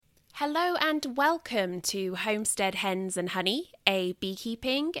Hello and welcome to Homestead Hens and Honey, a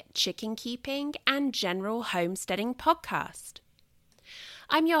beekeeping, chicken keeping and general homesteading podcast.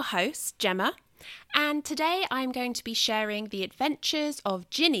 I'm your host, Gemma, and today I'm going to be sharing the adventures of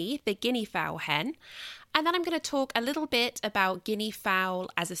Ginny, the guinea fowl hen, and then I'm going to talk a little bit about guinea fowl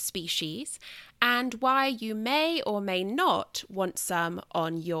as a species and why you may or may not want some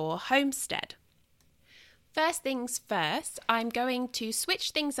on your homestead. First things first, I'm going to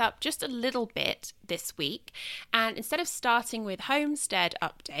switch things up just a little bit this week, and instead of starting with homestead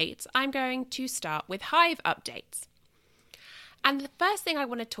updates, I'm going to start with hive updates. And the first thing I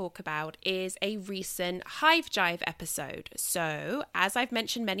want to talk about is a recent Hive Jive episode. So, as I've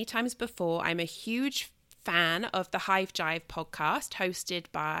mentioned many times before, I'm a huge fan of the Hive Jive podcast hosted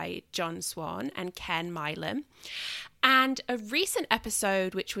by John Swan and Ken Milam. And a recent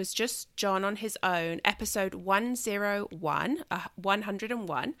episode, which was just John on his own, episode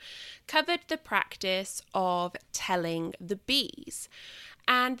 101, covered the practice of telling the bees.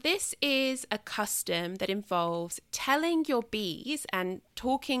 And this is a custom that involves telling your bees and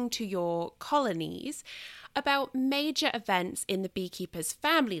talking to your colonies about major events in the beekeeper's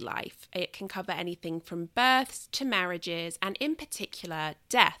family life. It can cover anything from births to marriages and in particular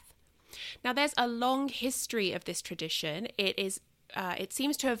death. Now, there's a long history of this tradition. It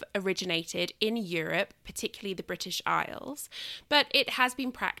seems to have originated in Europe, particularly the British Isles, but it has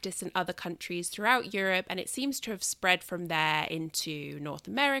been practiced in other countries throughout Europe, and it seems to have spread from there into North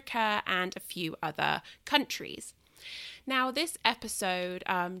America and a few other countries. Now, this episode,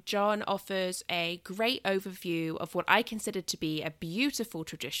 John offers a great overview of what I consider to be a beautiful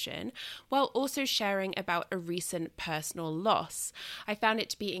tradition, while also sharing about a recent personal loss. I found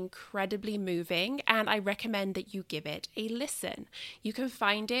it to be incredibly moving, and I recommend that you give it a listen. You can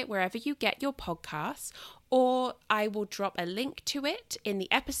find it wherever you get your podcasts, or I will drop a link to it in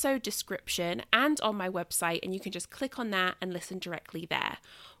the episode description and on my website, and you can just click on that and listen directly there.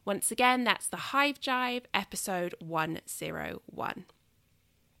 Once again, that's the Hive Jive, episode 101.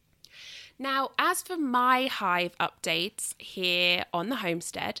 Now, as for my hive updates here on the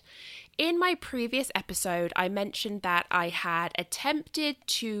homestead, in my previous episode, I mentioned that I had attempted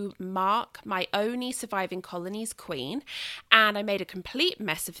to mark my only surviving colony's queen, and I made a complete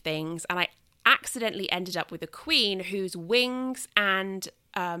mess of things, and I accidentally ended up with a queen whose wings and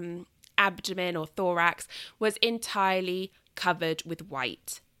abdomen or thorax was entirely covered with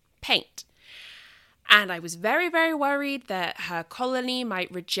white paint. And I was very, very worried that her colony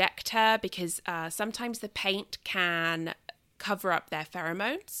might reject her because sometimes the paint can cover up their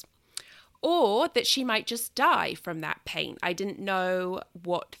pheromones, or that she might just die from that paint. I didn't know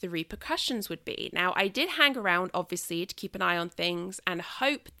what the repercussions would be. Now, I did hang around, obviously, to keep an eye on things and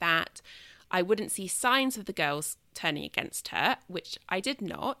hope that I wouldn't see signs of the girls turning against her, which I did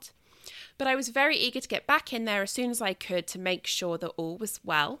not. But I was very eager to get back in there as soon as I could to make sure that all was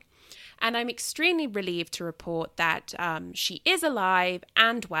well. And I'm extremely relieved to report that she is alive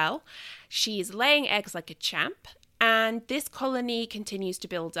and well. She's laying eggs like a champ, and this colony continues to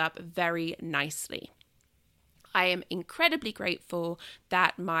build up very nicely. I am incredibly grateful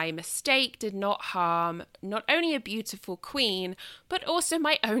that my mistake did not harm not only a beautiful queen, but also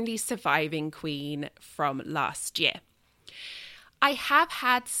my only surviving queen from last year. I have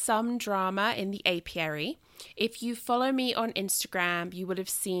had some drama in the apiary. If you follow me on Instagram, you would have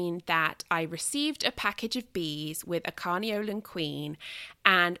seen that I received a package of bees with a Carniolan queen,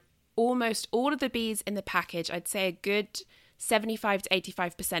 and almost all of the bees in the package, I'd say a good 75 to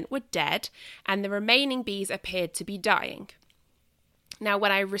 85% were dead, and the remaining bees appeared to be dying. Now,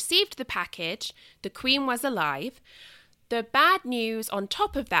 when I received the package, the queen was alive. The bad news on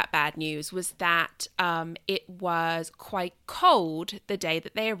top of that bad news was that it was quite cold the day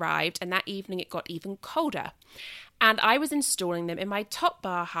that they arrived, and that evening it got even colder. And I was installing them in my top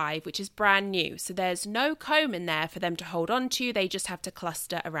bar hive, which is brand new. So there's no comb in there for them to hold on to. They just have to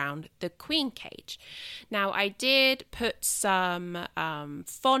cluster around the queen cage. Now, I did put some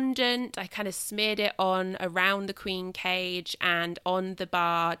fondant. I kind of smeared it on around the queen cage and on the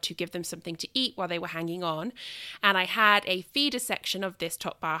bar to give them something to eat while they were hanging on. And I had a feeder section of this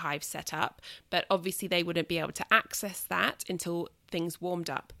top bar hive set up, but obviously they wouldn't be able to access that until things warmed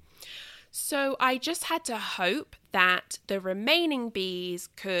up. So I just had to hope that the remaining bees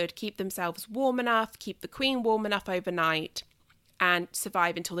could keep themselves warm enough, keep the queen warm enough overnight, and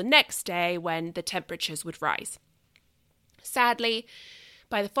survive until the next day when the temperatures would rise. Sadly,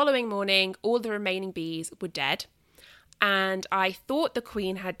 by the following morning, all the remaining bees were dead, and I thought the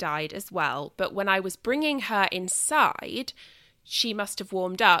queen had died as well, but when I was bringing her inside, she must have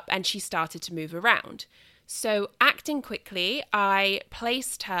warmed up and she started to move around. So, acting quickly, I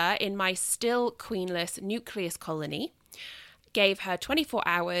placed her in my still queenless nucleus colony, gave her 24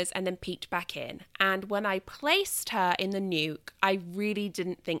 hours, and then peeked back in. And when I placed her in the nuke, I really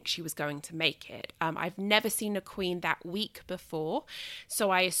didn't think she was going to make it. I've never seen a queen that weak before, so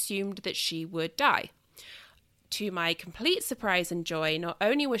I assumed that she would die. To my complete surprise and joy, not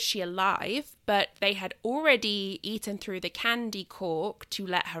only was she alive, but they had already eaten through the candy cork to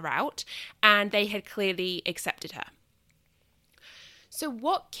let her out, and they had clearly accepted her. So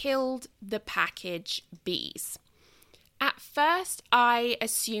what killed the package bees? At first, I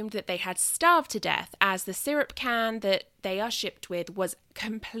assumed that they had starved to death, as the syrup can that they are shipped with was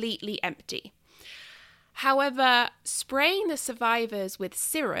completely empty. However, spraying the survivors with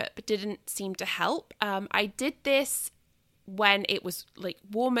syrup didn't seem to help. I did this when it was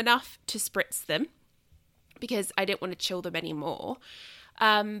warm enough to spritz them because I didn't want to chill them anymore.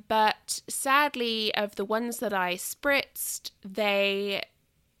 But sadly, of the ones that I spritzed, they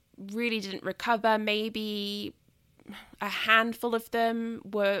really didn't recover. Maybe a handful of them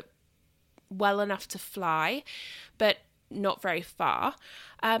were well enough to fly, but not very far.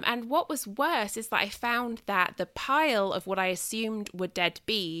 And what was worse is that I found that the pile of what I assumed were dead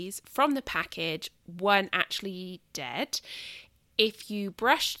bees from the package weren't actually dead. If you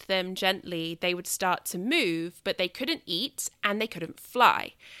brushed them gently, they would start to move, but they couldn't eat and they couldn't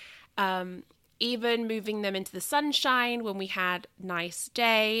fly. Even moving them into the sunshine when we had a nice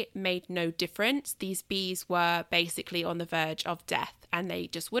day made no difference. These bees were basically on the verge of death and they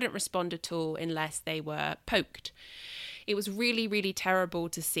just wouldn't respond at all unless they were poked. It was really, really terrible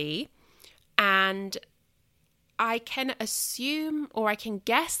to see. And I can assume, or I can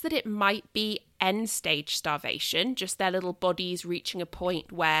guess, that it might be end-stage starvation, just their little bodies reaching a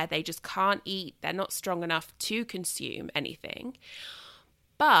point where they just can't eat. They're not strong enough to consume anything.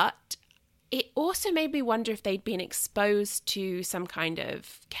 But it also made me wonder if they'd been exposed to some kind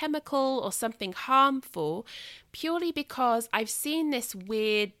of chemical or something harmful, purely because I've seen this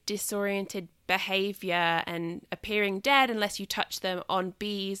weird, disoriented behavior and appearing dead unless you touch them on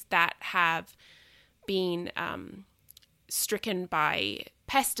bees that have been stricken by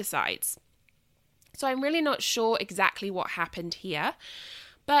pesticides. So I'm really not sure exactly what happened here,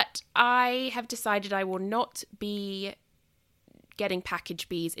 but I have decided I will not be getting package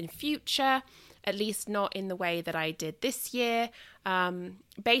bees in future, at least not in the way that I did this year.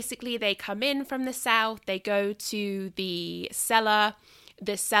 Basically, they come in from the south, they go to the seller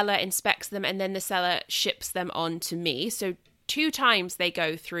inspects them, and then the seller ships them on to me. So 2 times they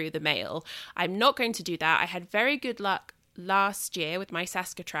go through the mail. I'm not going to do that. I had very good luck last year with my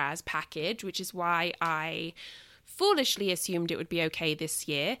Saskatraz package, which is why I foolishly assumed it would be okay this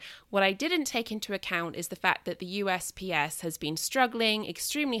year. What I didn't take into account is the fact that the USPS has been struggling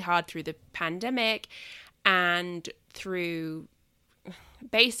extremely hard through the pandemic and through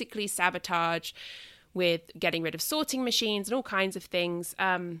basically sabotage with getting rid of sorting machines and all kinds of things.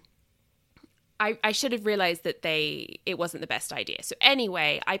 I should have realized that it wasn't the best idea. So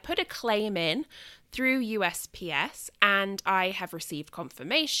anyway, I put a claim in through USPS and I have received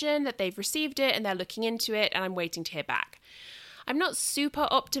confirmation that they've received it and they're looking into it, and I'm waiting to hear back. I'm not super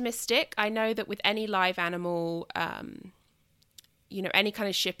optimistic. I know that with any live animal, any kind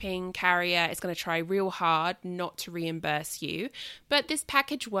of shipping carrier is going to try real hard not to reimburse you. But this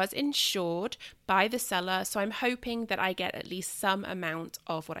package was insured by the seller, so I'm hoping that I get at least some amount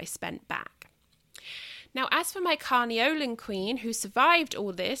of what I spent back. Now, as for my Carniolan queen, who survived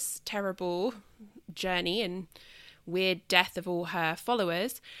all this terrible journey and weird death of all her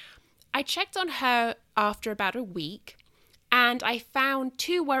followers, I checked on her after about a week, and I found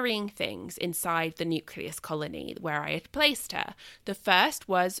 2 worrying things inside the nucleus colony where I had placed her. The first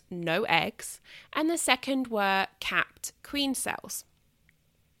was no eggs, and the second were capped queen cells.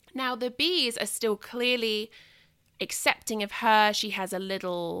 Now, the bees are still clearly accepting of her. She has a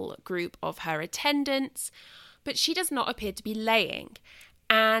little group of her attendants, but she does not appear to be laying.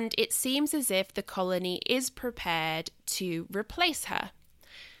 And it seems as if the colony is prepared to replace her.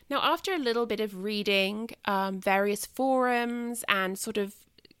 Now, after a little bit of reading various forums and sort of,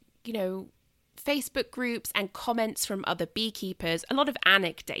 Facebook groups and comments from other beekeepers, a lot of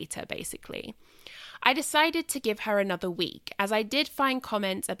anecdata basically, I decided to give her another week, as I did find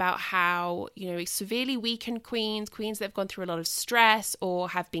comments about how, severely weakened queens that have gone through a lot of stress or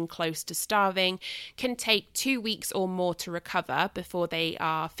have been close to starving, can take 2 weeks or more to recover before they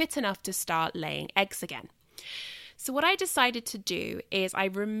are fit enough to start laying eggs again. So what I decided to do is I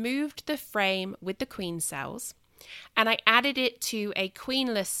removed the frame with the queen cells and I added it to a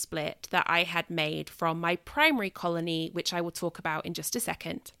queenless split that I had made from my primary colony, which I will talk about in just a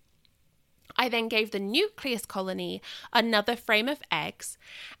second. I then gave the nucleus colony another frame of eggs,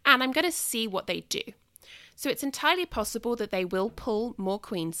 and I'm going to see what they do. So it's entirely possible that they will pull more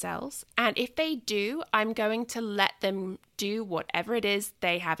queen cells, and if they do, I'm going to let them do whatever it is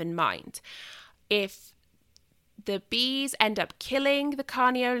they have in mind. If the bees end up killing the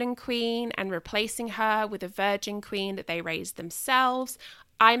Carniolan queen and replacing her with a virgin queen that they raised themselves,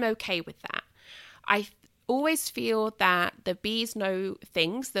 I'm okay with that. I always feel that the bees know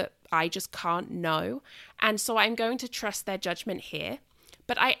things that I just can't know, and so I'm going to trust their judgment here.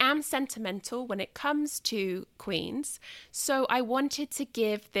 But I am sentimental when it comes to queens, so I wanted to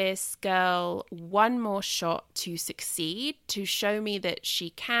give this girl one more shot to succeed, to show me that she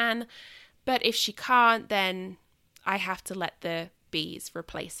can, but if she can't, then I have to let the bees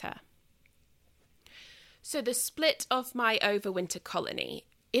replace her. So the split of my overwinter colony.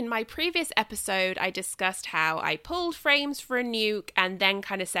 In my previous episode, I discussed how I pulled frames for a nuke and then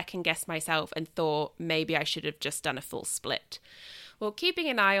kind of second-guessed myself and thought maybe I should have just done a full split. Well, keeping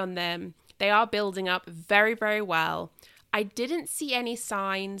an eye on them, they are building up very, very well. I didn't see any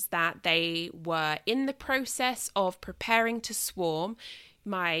signs that they were in the process of preparing to swarm.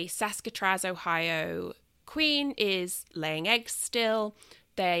 My Saskatraz, Ohio queen is laying eggs still.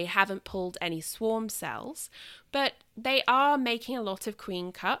 They haven't pulled any swarm cells, but they are making a lot of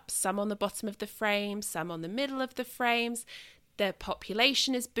queen cups, some on the bottom of the frame, some on the middle of the frames. The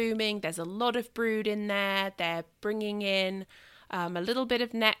population is booming. There's a lot of brood in there. They're bringing in a little bit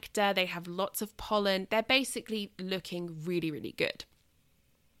of nectar. They have lots of pollen. They're basically looking really, really good.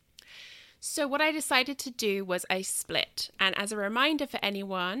 So what I decided to do was a split. And as a reminder for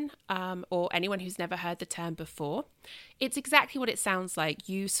anyone or anyone who's never heard the term before, it's exactly what it sounds like.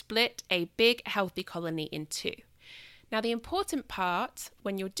 You split a big, healthy colony in two. Now, the important part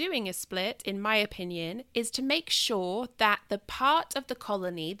when you're doing a split, in my opinion, is to make sure that the part of the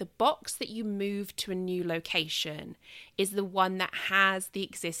colony, the box that you move to a new location, is the one that has the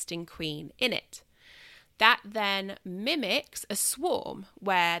existing queen in it. That then mimics a swarm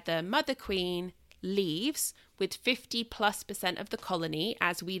where the mother queen leaves with 50+% of the colony,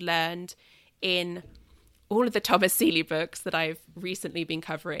 as we learned in all of the Thomas Seeley books that I've recently been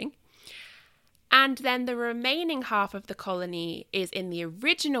covering. And then the remaining half of the colony is in the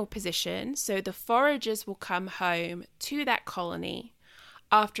original position, so the foragers will come home to that colony.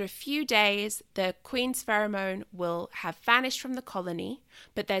 After a few days, the queen's pheromone will have vanished from the colony,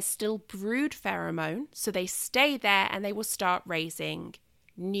 but there's still brood pheromone, so they stay there and they will start raising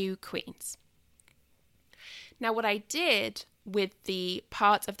new queens. Now, what I did with the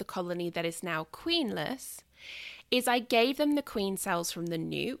part of the colony that is now queenless is I gave them the queen cells from the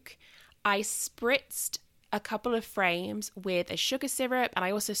nuke. I spritzed a couple of frames with a sugar syrup, and I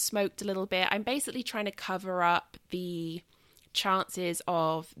also smoked a little bit. I'm basically trying to cover up the chances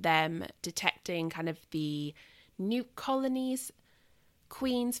of them detecting kind of the nuke colony's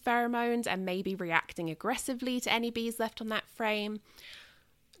queen's pheromones and maybe reacting aggressively to any bees left on that frame.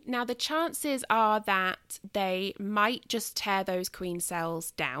 Now, the chances are that they might just tear those queen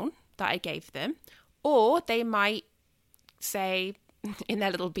cells down that I gave them, or they might say, in their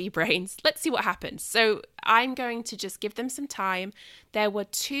little bee brains, let's see what happens. So I'm going to just give them some time. There were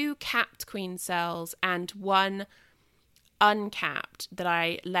 2 capped queen cells and 1 uncapped that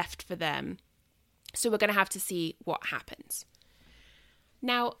I left for them. So we're going to have to see what happens.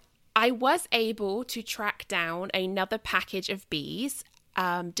 Now, I was able to track down another package of bees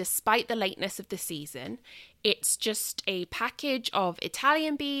despite the lateness of the season. It's just a package of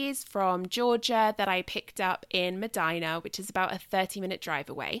Italian bees from Georgia that I picked up in Medina, which is about a 30-minute drive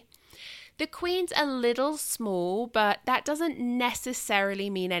away. The queen's a little small, but that doesn't necessarily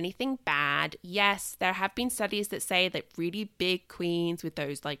mean anything bad. Yes, there have been studies that say that really big queens with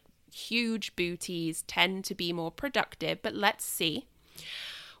those like huge booties tend to be more productive, but let's see.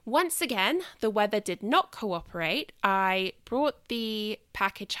 Once again, the weather did not cooperate. I brought the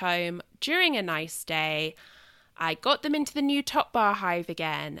package home during a nice day. I got them into the new top bar hive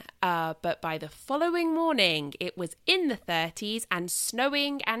again, but by the following morning, it was in the 30s and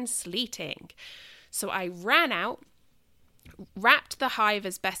snowing and sleeting. So I ran out, wrapped the hive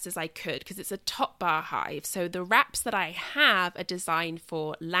as best as I could because it's a top bar hive. So the wraps that I have are designed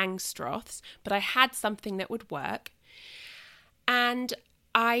for Langstroths, but I had something that would work. And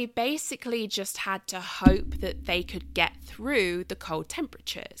I basically just had to hope that they could get through the cold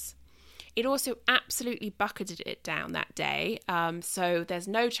temperatures. It also absolutely bucketed it down that day, so there's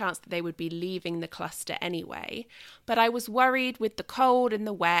no chance that they would be leaving the cluster anyway. But I was worried with the cold and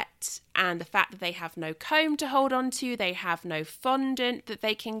the wet and the fact that they have no comb to hold on to, they have no fondant that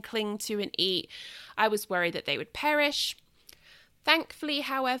they can cling to and eat. I was worried that they would perish. Thankfully,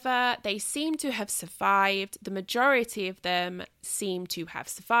 however, they seem to have survived. The majority of them seem to have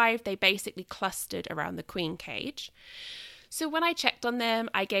survived. They basically clustered around the queen cage. So when I checked on them,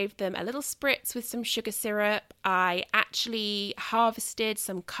 I gave them a little spritz with some sugar syrup. I actually harvested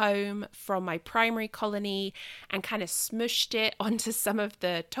some comb from my primary colony and kind of smushed it onto some of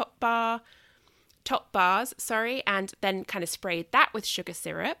the top bars, and then kind of sprayed that with sugar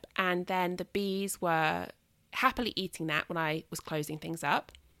syrup. And then the bees were happily eating that when I was closing things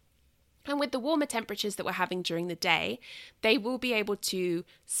up. And with the warmer temperatures that we're having during the day, they will be able to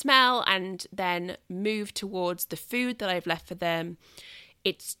smell and then move towards the food that I've left for them.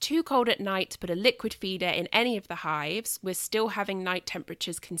 It's too cold at night to put a liquid feeder in any of the hives. We're still having night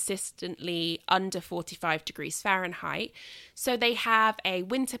temperatures consistently under 45 degrees Fahrenheit. So they have a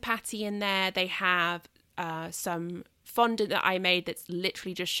winter patty in there. They have some fondant that I made that's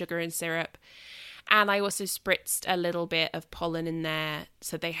literally just sugar and syrup. And I also spritzed a little bit of pollen in there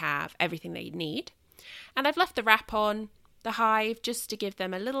so they have everything they need. And I've left the wrap on the hive just to give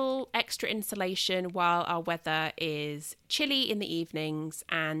them a little extra insulation while our weather is chilly in the evenings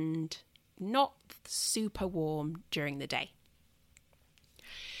and not super warm during the day.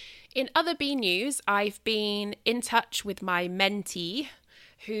 In other bee news, I've been in touch with my mentee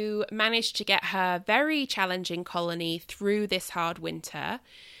who managed to get her very challenging colony through this hard winter.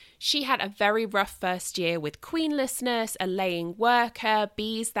 She had a very rough first year with queenlessness, a laying worker,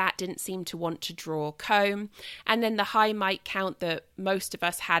 bees that didn't seem to want to draw comb, and then the high mite count that most of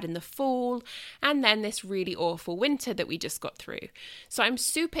us had in the fall, and then this really awful winter that we just got through. So I'm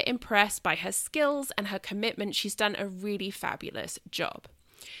super impressed by her skills and her commitment. She's done a really fabulous job.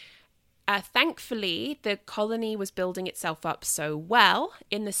 Thankfully, the colony was building itself up so well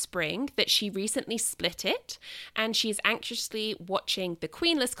in the spring that she recently split it, and she's anxiously watching the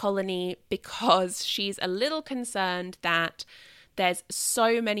queenless colony because she's a little concerned that there's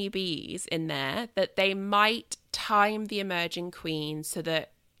so many bees in there that they might time the emerging queen so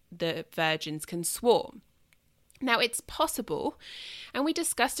that the virgins can swarm. Now, it's possible, and we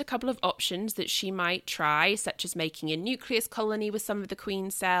discussed a couple of options that she might try, such as making a nucleus colony with some of the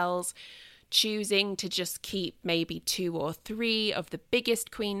queen cells, choosing to just keep maybe 2 or 3 of the biggest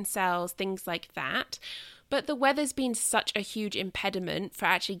queen cells, things like that. But the weather's been such a huge impediment for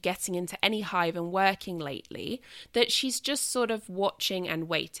actually getting into any hive and working lately that she's just sort of watching and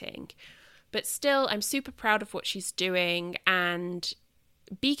waiting. But still, I'm super proud of what she's doing, and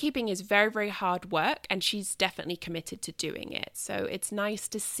beekeeping is very, very hard work, and she's definitely committed to doing it. So it's nice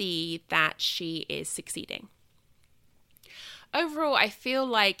to see that she is succeeding. Overall, I feel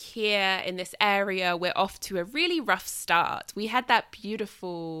like here in this area, we're off to a really rough start. We had that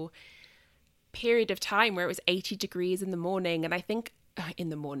beautiful period of time where it was 80 degrees in the morning, and I think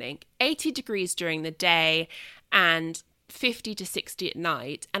 80 degrees during the day and 50 to 60 at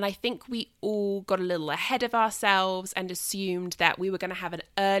night, and I think we all got a little ahead of ourselves and assumed that we were going to have an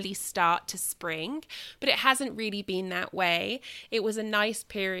early start to spring, but it hasn't really been that way. It was a nice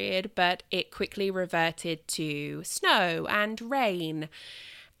period, but it quickly reverted to snow and rain,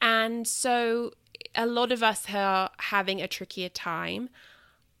 and so a lot of us are having a trickier time.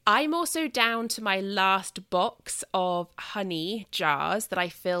 I'm also down to my last box of honey jars that I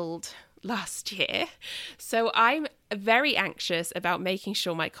filled last year. So I'm very anxious about making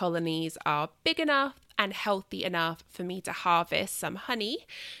sure my colonies are big enough and healthy enough for me to harvest some honey,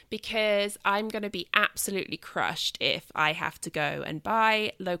 because I'm going to be absolutely crushed if I have to go and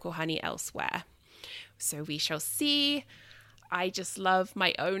buy local honey elsewhere. So we shall see. I just love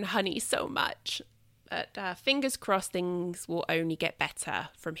my own honey so much. But fingers crossed things will only get better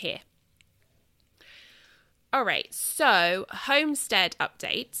from here. All right, so homestead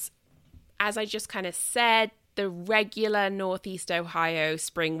updates. As I just kind of said, the regular Northeast Ohio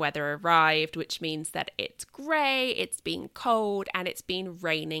spring weather arrived, which means that it's grey, it's been cold, and it's been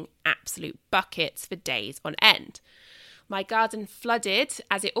raining absolute buckets for days on end. My garden flooded,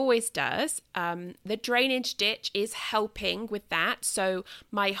 as it always does. The drainage ditch is helping with that. So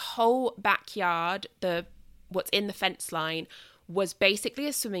my whole backyard, what's in the fence line, was basically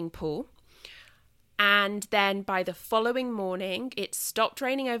a swimming pool. And then by the following morning, it stopped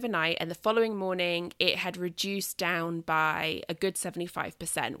raining overnight. And the following morning, it had reduced down by a good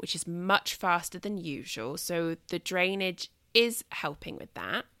 75%, which is much faster than usual. So the drainage is helping with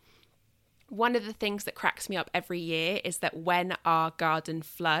that. One of the things that cracks me up every year is that when our garden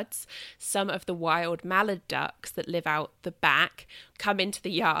floods, some of the wild mallard ducks that live out the back come into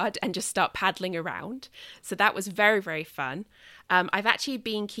the yard and just start paddling around. So that was very, very fun. I've actually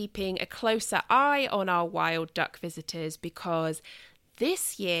been keeping a closer eye on our wild duck visitors because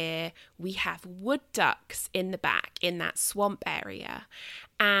this year we have wood ducks in the back in that swamp area.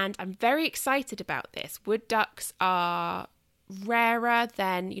 And I'm very excited about this. Wood ducks are rarer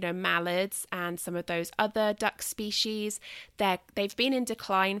than, mallards and some of those other duck species. They've been in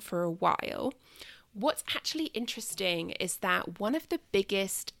decline for a while. What's actually interesting is that one of the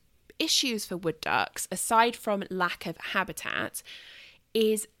biggest issues for wood ducks, aside from lack of habitat,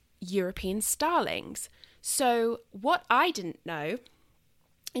 is European starlings. So what I didn't know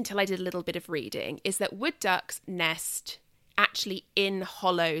until I did a little bit of reading is that wood ducks nest actually in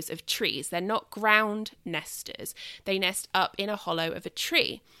hollows of trees. They're not ground nesters. They nest up in a hollow of a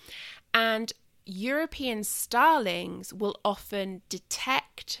tree. And European starlings will often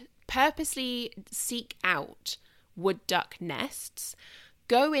purposely seek out wood duck nests,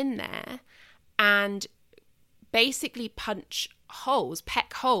 go in there and basically peck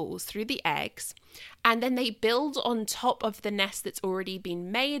holes through the eggs, and then they build on top of the nest that's already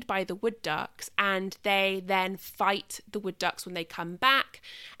been made by the wood ducks, and they then fight the wood ducks when they come back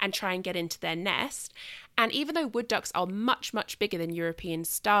and try and get into their nest. And even though wood ducks are much, much bigger than European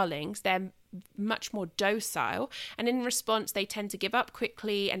starlings, they're much more docile, and in response they tend to give up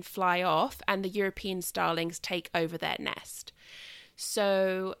quickly and fly off, and the European starlings take over their nest.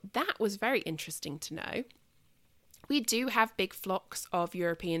 So that was very interesting to know. We do have big flocks of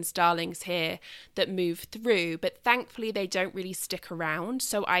European starlings here that move through, but thankfully they don't really stick around.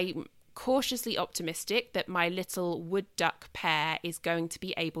 So I'm cautiously optimistic that my little wood duck pair is going to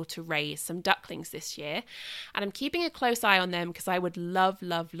be able to raise some ducklings this year. And I'm keeping a close eye on them because I would love,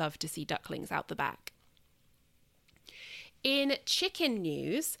 love, love to see ducklings out the back. In chicken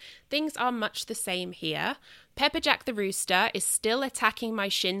news, things are much the same here. Pepperjack the rooster is still attacking my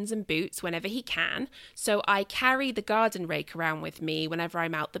shins and boots whenever he can, so I carry the garden rake around with me whenever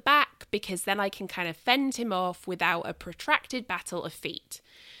I'm out the back, because then I can kind of fend him off without a protracted battle of feet.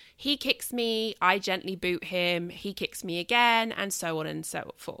 He kicks me, I gently boot him, he kicks me again, and so on and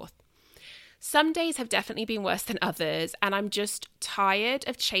so forth. Some days have definitely been worse than others, and I'm just tired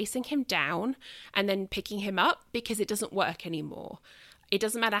of chasing him down and then picking him up because it doesn't work anymore. It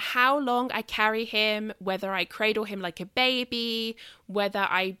doesn't matter how long I carry him, whether I cradle him like a baby, whether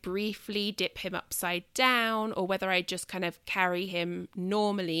I briefly dip him upside down, or whether I just kind of carry him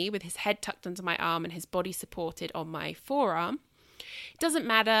normally with his head tucked under my arm and his body supported on my forearm. It doesn't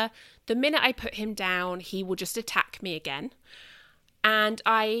matter. The minute I put him down, he will just attack me again. And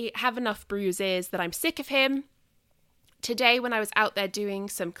I have enough bruises that I'm sick of him. Today, when I was out there doing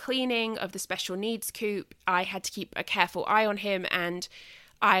some cleaning of the special needs coop, I had to keep a careful eye on him, and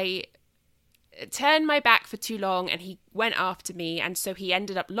I turned my back for too long and he went after me, and so he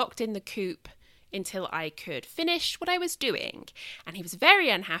ended up locked in the coop until I could finish what I was doing. And he was very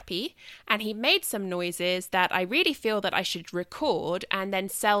unhappy, and he made some noises that I really feel that I should record and then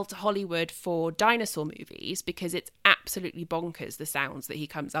sell to Hollywood for dinosaur movies, because it's absolutely bonkers, the sounds that he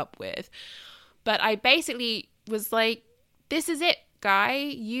comes up with. But I basically was like, this is it, guy.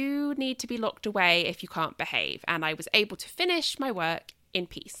 You need to be locked away if you can't behave. And I was able to finish my work in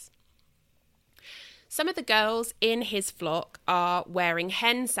peace. Some of the girls in his flock are wearing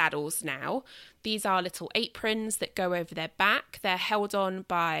hen saddles now. These are little aprons that go over their back. They're held on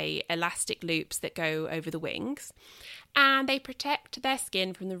by elastic loops that go over the wings, and they protect their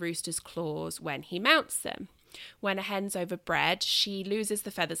skin from the rooster's claws when he mounts them. When a hen's overbred, she loses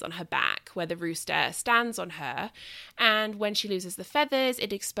the feathers on her back, where the rooster stands on her, and when she loses the feathers,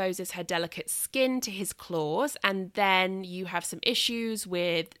 it exposes her delicate skin to his claws, and then you have some issues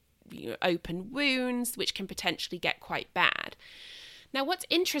with open wounds, which can potentially get quite bad. Now, what's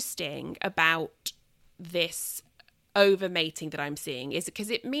interesting about this overmating that I'm seeing is because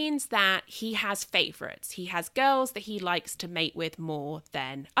it means that he has favourites. He has girls that he likes to mate with more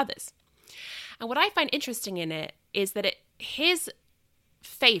than others. And what I find interesting in it is that his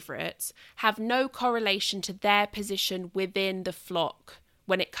favourites have no correlation to their position within the flock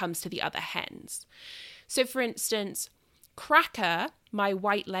when it comes to the other hens. So, for instance, Cracker, my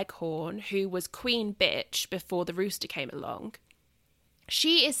white leghorn, who was queen bitch before the rooster came along,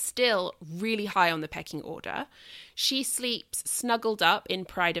 she is still really high on the pecking order. She sleeps snuggled up in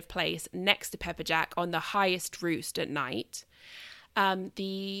pride of place next to Pepperjack on the highest roost at night. On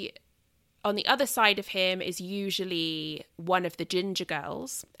the other side of him is usually one of the ginger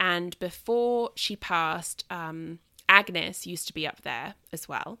girls, and before she passed, Agnes used to be up there as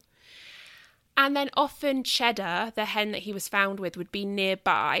well. And then often Cheddar, the hen that he was found with, would be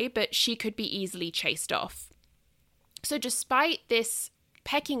nearby, but she could be easily chased off. So despite this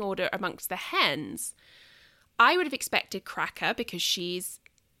pecking order amongst the hens, I would have expected Cracker, because she's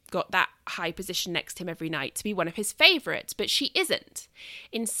got that high position next to him every night to be one of his favourites, but she isn't.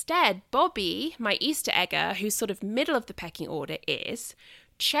 Instead, Bobby, my Easter egger, who's sort of middle of the pecking order, is.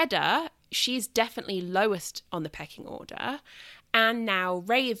 Cheddar, she's definitely lowest on the pecking order. And now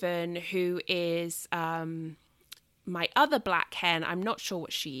Raven, who is my other black hen, I'm not sure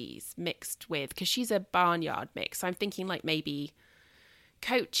what she's mixed with because she's a barnyard mix. So I'm thinking like maybe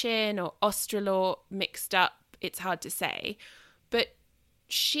Cochin or Australorp mixed up. It's hard to say. But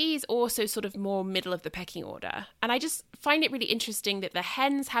she's also sort of more middle of the pecking order. And I just find it really interesting that the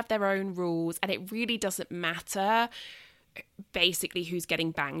hens have their own rules and it really doesn't matter basically who's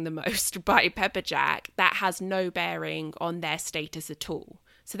getting banged the most by Pepperjack. That has no bearing on their status at all.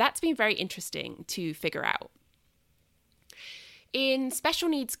 So that's been very interesting to figure out. In special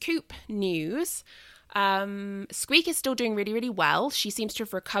needs coop news, Squeak is still doing really, really well. She seems to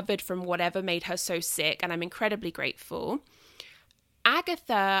have recovered from whatever made her so sick, and I'm incredibly grateful.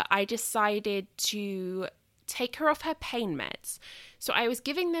 Agatha, I decided to take her off her pain meds. So I was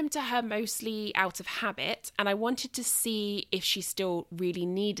giving them to her mostly out of habit, and I wanted to see if she still really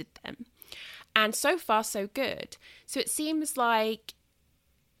needed them. And so far, so good. So it seems like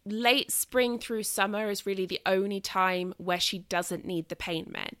late spring through summer is really the only time where she doesn't need the pain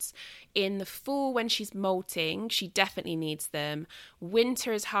meds. In the fall, when she's molting, she definitely needs them.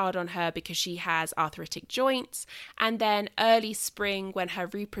 Winter is hard on her because she has arthritic joints. And then early spring, when her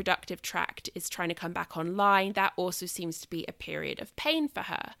reproductive tract is trying to come back online, that also seems to be a period of pain for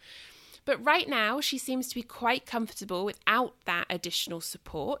her. But right now, she seems to be quite comfortable without that additional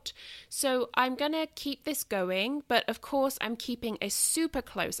support. So I'm going to keep this going. But of course, I'm keeping a super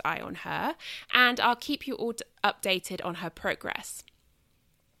close eye on her. And I'll keep you all updated on her progress.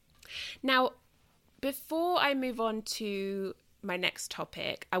 Now, before I move on to my next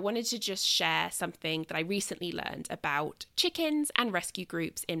topic, I wanted to just share something that I recently learned about chickens and rescue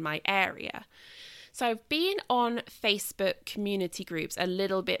groups in my area. So I've been on Facebook community groups a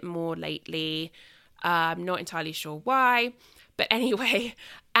little bit more lately. I'm not entirely sure why, but anyway.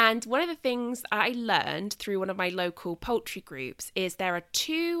 And one of the things I learned through one of my local poultry groups is there are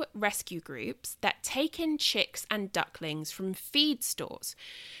 2 rescue groups that take in chicks and ducklings from feed stores.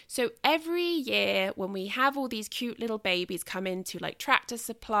 So every year when we have all these cute little babies come into like Tractor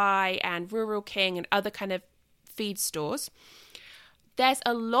Supply and Rural King and other kind of feed stores, there's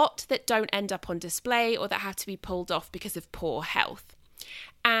a lot that don't end up on display or that have to be pulled off because of poor health.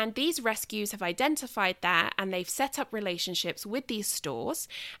 And these rescues have identified that and they've set up relationships with these stores.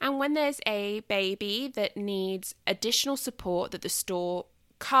 And when there's a baby that needs additional support that the store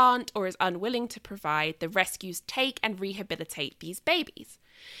can't or is unwilling to provide, the rescues take and rehabilitate these babies.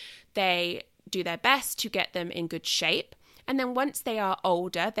 They do their best to get them in good shape. And then once they are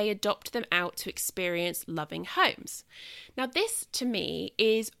older, they adopt them out to experience loving homes. Now, this to me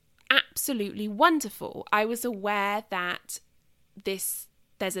is absolutely wonderful. I was aware that there's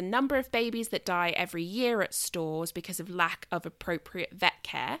a number of babies that die every year at stores because of lack of appropriate vet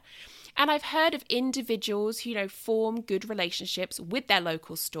care. And I've heard of individuals who, form good relationships with their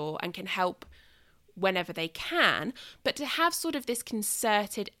local store and can help whenever they can, but to have sort of this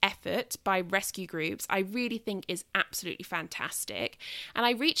concerted effort by rescue groups, I really think is absolutely fantastic. And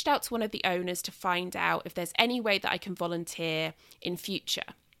I reached out to one of the owners to find out if there's any way that I can volunteer in future.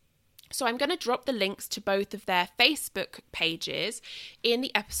 So I'm going to drop the links to both of their Facebook pages in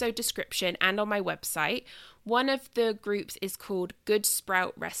the episode description and on my website. One of the groups is called Good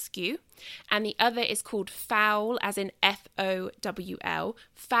Sprout Rescue, and the other is called Fowl, as in Fowl,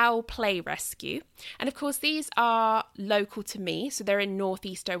 Fowl Play Rescue. And of course, these are local to me, so they're in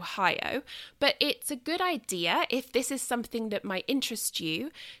Northeast Ohio. But it's a good idea, if this is something that might interest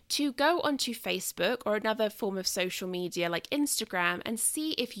you, to go onto Facebook or another form of social media like Instagram and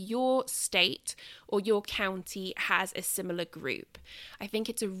see if your state or your county has a similar group. I think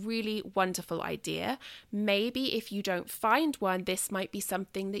it's a really wonderful idea. Maybe if you don't find one, this might be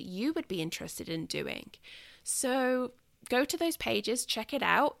something that you would be interested in doing. So go to those pages, check it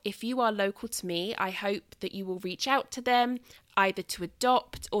out. If you are local to me, I hope that you will reach out to them, either to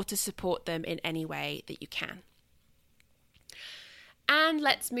adopt or to support them in any way that you can. And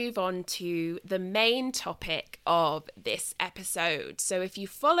let's move on to the main topic of this episode. So if you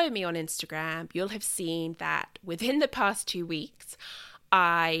follow me on Instagram, you'll have seen that within the past 2 weeks,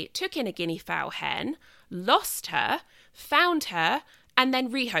 I took in a guinea fowl hen, lost her, found her, and then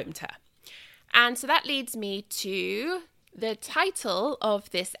rehomed her. And so that leads me to the title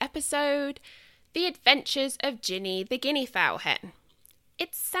of this episode, The Adventures of Ginny the Guinea Fowl Hen.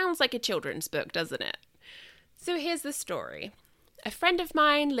 It sounds like a children's book, doesn't it? So here's the story. A friend of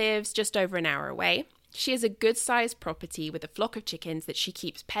mine lives just over an hour away. She has a good-sized property with a flock of chickens that she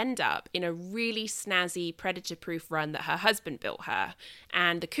keeps penned up in a really snazzy predator-proof run that her husband built her.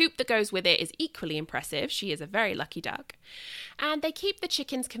 And the coop that goes with it is equally impressive. She is a very lucky duck. And they keep the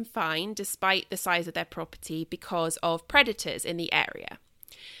chickens confined despite the size of their property because of predators in the area.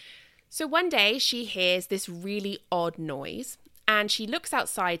 So one day she hears this really odd noise, and she looks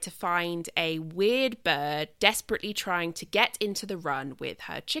outside to find a weird bird desperately trying to get into the run with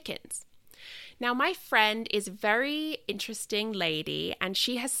her chickens. Now, my friend is a very interesting lady, and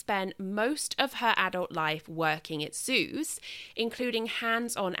she has spent most of her adult life working at zoos, including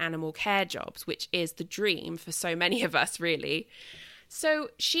hands-on animal care jobs, which is the dream for so many of us, really. So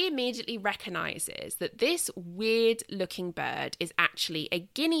she immediately recognizes that this weird-looking bird is actually a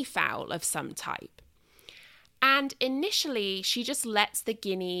guinea fowl of some type. And initially, she just lets the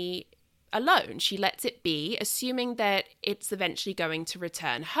guinea alone. She lets it be, assuming that it's eventually going to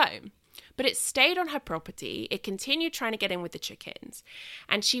return home. But it stayed on her property. It continued trying to get in with the chickens.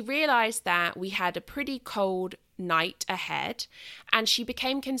 And she realized that we had a pretty cold night ahead. And she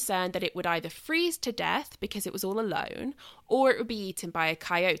became concerned that it would either freeze to death because it was all alone, or it would be eaten by a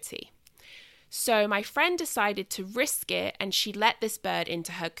coyote. So my friend decided to risk it, and she let this bird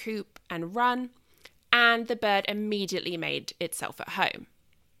into her coop and run. And the bird immediately made itself at home.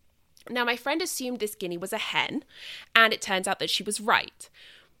 Now, my friend assumed this guinea was a hen, and it turns out that she was right.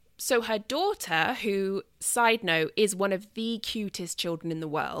 So her daughter, who, side note, is one of the cutest children in the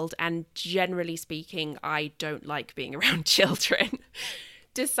world, and generally speaking, I don't like being around children,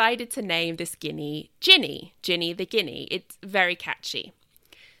 decided to name this guinea Ginny, Ginny the guinea. It's very catchy.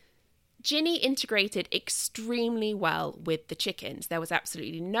 Ginny integrated extremely well with the chickens. There was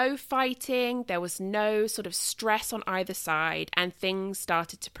absolutely no fighting, there was no sort of stress on either side, and things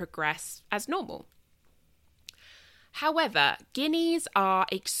started to progress as normal. However, guineas are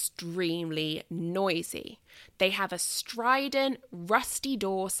extremely noisy. They have a strident, rusty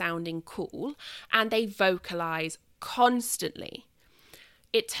door sounding call, and they vocalize constantly.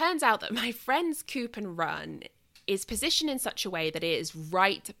 It turns out that my friend's coop and run is positioned in such a way that it is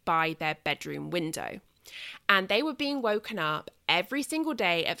right by their bedroom window. And they were being woken up every single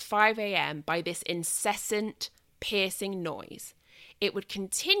day at 5 a.m. by this incessant, piercing noise. It would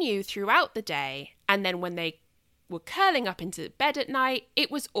continue throughout the day, and then when they were curling up into bed at night,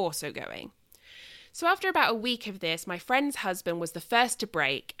 it was also going. So after about a week of this, my friend's husband was the first to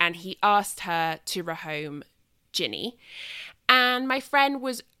break, and he asked her to rehome Ginny. And my friend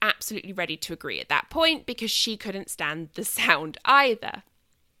was absolutely ready to agree at that point because she couldn't stand the sound either.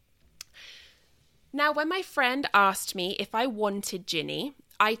 Now, when my friend asked me if I wanted Ginny,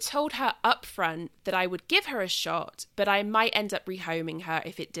 I told her up front that I would give her a shot, but I might end up rehoming her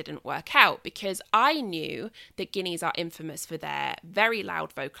if it didn't work out, because I knew that guineas are infamous for their very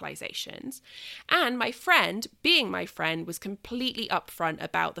loud vocalizations. And my friend, being my friend, was completely upfront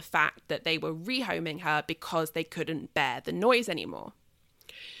about the fact that they were rehoming her because they couldn't bear the noise anymore.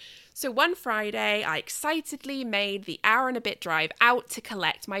 So one Friday, I excitedly made the hour and a bit drive out to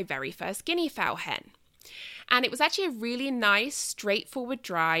collect my very first guinea fowl hen. And it was actually a really nice, straightforward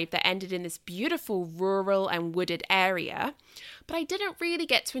drive that ended in this beautiful rural and wooded area. But I didn't really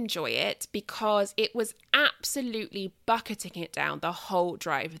get to enjoy it because it was absolutely bucketing it down the whole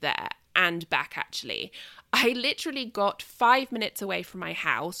drive there and back, actually. I literally got 5 minutes away from my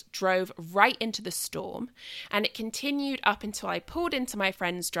house, drove right into the storm, and it continued up until I pulled into my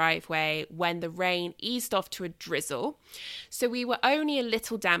friend's driveway when the rain eased off to a drizzle. So we were only a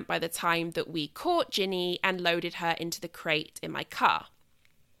little damp by the time that we caught Ginny and loaded her into the crate in my car.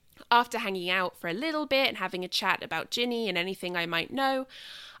 After hanging out for a little bit and having a chat about Ginny and anything I might know,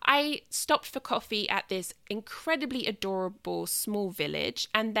 I stopped for coffee at this incredibly adorable small village,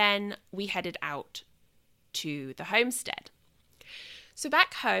 and then we headed out to the homestead. So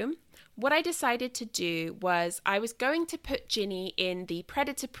back home, what I decided to do was I was going to put Ginny in the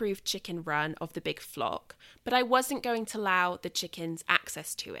predator-proof chicken run of the big flock, but I wasn't going to allow the chickens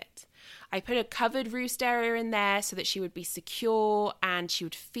access to it. I put a covered roost area in there so that she would be secure and she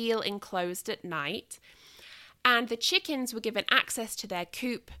would feel enclosed at night. And the chickens were given access to their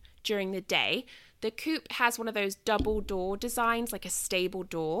coop during the day. The coop has one of those double door designs, like a stable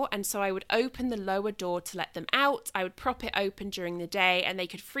door, and so I would open the lower door to let them out. I would prop it open during the day, and they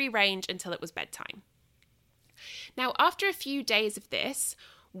could free range until it was bedtime. Now, after a few days of this,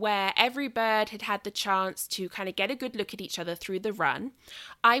 where every bird had had the chance to kind of get a good look at each other through the run,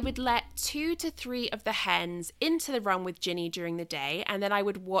 I would let 2 to 3 of the hens into the run with Ginny during the day, and then I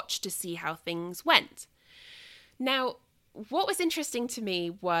would watch to see how things went. Now, what was interesting to me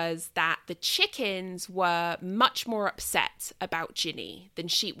was that the chickens were much more upset about Ginny than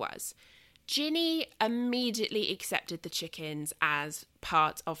she was. Ginny immediately accepted the chickens as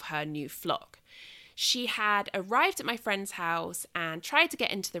part of her new flock. She had arrived at my friend's house and tried to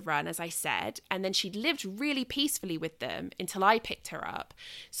get into the run, as I said, and then she'd lived really peacefully with them until I picked her up.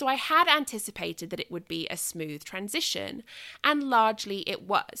 So I had anticipated that it would be a smooth transition, and largely it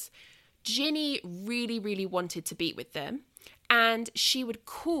was. Ginny really, really wanted to be with them, and she would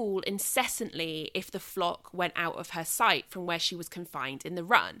call incessantly if the flock went out of her sight from where she was confined in the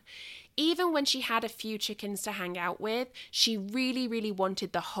run. Even when she had a few chickens to hang out with, she really, really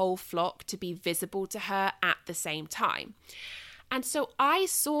wanted the whole flock to be visible to her at the same time. And so I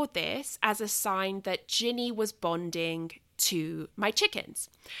saw this as a sign that Ginny was bonding to my chickens.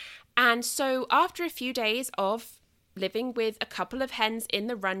 And so after a few days of living with a couple of hens in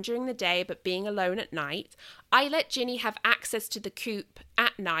the run during the day but being alone at night, I let Ginny have access to the coop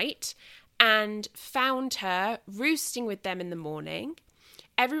at night and found her roosting with them in the morning.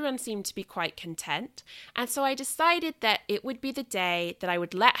 Everyone seemed to be quite content, and so I decided that it would be the day that I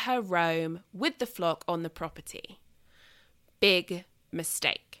would let her roam with the flock on the property. Big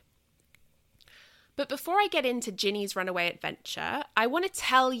mistake. But before I get into Ginny's runaway adventure, I want to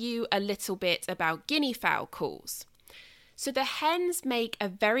tell you a little bit about guinea fowl calls. So the hens make a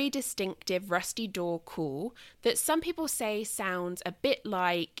very distinctive rusty daw call that some people say sounds a bit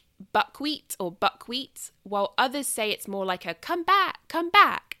like buckwheat or buckwheat, while others say it's more like a come back,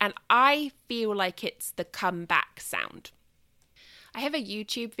 and I feel like it's the come back sound. I have a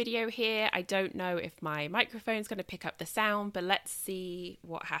YouTube video here. I don't know if my microphone's going to pick up the sound, but let's see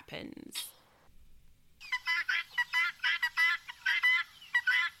what happens.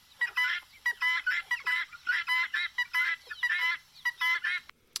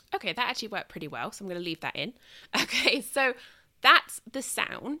 Okay, that actually worked pretty well, so I'm going to leave that in. Okay, so that's the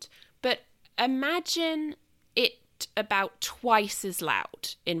sound, but imagine it about twice as loud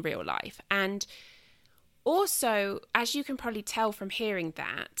in real life. And also, as you can probably tell from hearing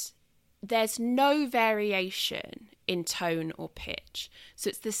that, there's no variation in tone or pitch. So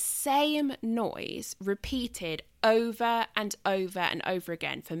it's the same noise repeated over and over and over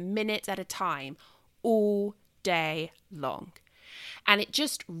again for minutes at a time, all day long. And it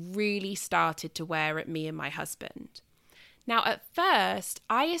just really started to wear at me and my husband. Now, at first,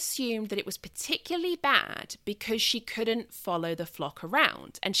 I assumed that it was particularly bad because she couldn't follow the flock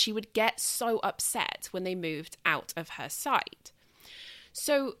around, and she would get so upset when they moved out of her sight.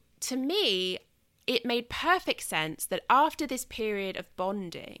 So, to me, it made perfect sense that after this period of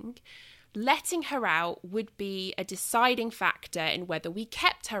bonding, letting her out would be a deciding factor in whether we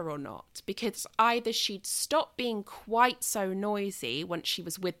kept her or not, because either she'd stop being quite so noisy once she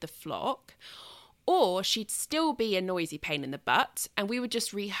was with the flock, or she'd still be a noisy pain in the butt, and we would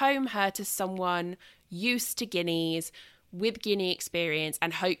just rehome her to someone used to guineas, with guinea experience,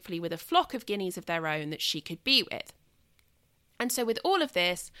 and hopefully with a flock of guineas of their own that she could be with. And so with all of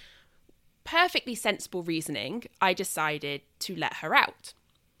this perfectly sensible reasoning, I decided to let her out.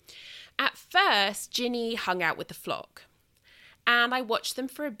 At first, Ginny hung out with the flock, and I watched them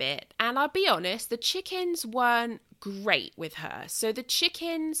for a bit, and I'll be honest, the chickens weren't great with her. So the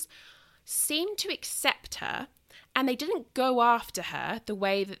chickens seemed to accept her, and they didn't go after her the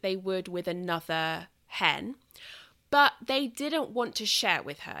way that they would with another hen, but they didn't want to share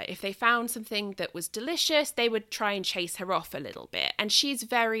with her. If they found something that was delicious, they would try and chase her off a little bit, and she's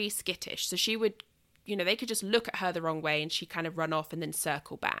very skittish, so she would, they could just look at her the wrong way and she'd kind of run off and then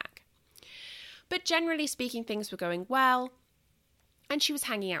circle back. But generally speaking, things were going well, and she was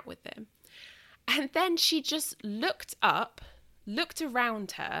hanging out with them. And then she just looked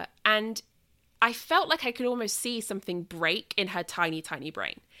around her, and I felt like I could almost see something break in her tiny, tiny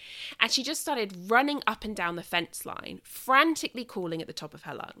brain. And she just started running up and down the fence line, frantically calling at the top of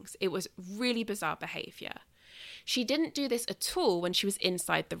her lungs. It was really bizarre behavior. She didn't do this at all when she was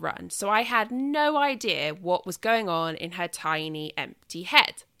inside the run, so I had no idea what was going on in her tiny, empty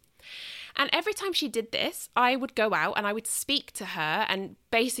head. And every time she did this, I would go out and I would speak to her and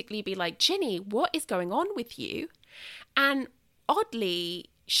basically be like, Ginny, what is going on with you? And oddly,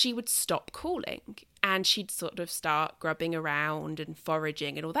 she would stop calling and she'd sort of start grubbing around and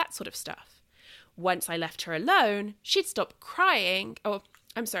foraging and all that sort of stuff. Once I left her alone, she'd stop crying.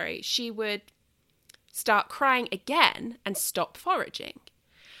 She would start crying again and stop foraging.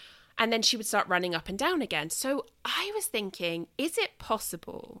 And then she would start running up and down again. So I was thinking, is it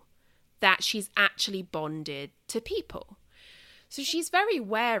possible that she's actually bonded to people? So she's very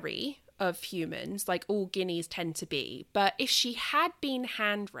wary of humans, like all guineas tend to be. But if she had been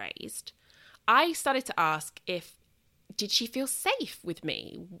hand raised, I started to ask did she feel safe with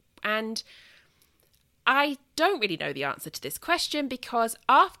me? And I don't really know the answer to this question because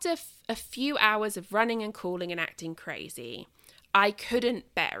after a few hours of running and calling and acting crazy, I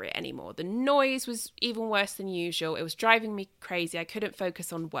couldn't bear it anymore. The noise was even worse than usual. It was driving me crazy. I couldn't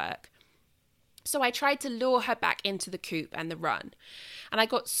focus on work. So I tried to lure her back into the coop and the run. And I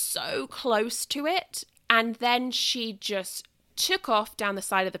got so close to it. And then she just took off down the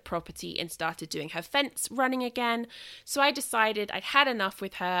side of the property and started doing her fence running again. So I decided I'd had enough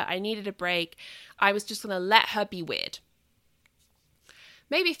with her. I needed a break. I was just going to let her be weird.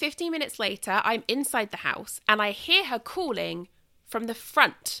 Maybe 15 minutes later, I'm inside the house and I hear her calling from the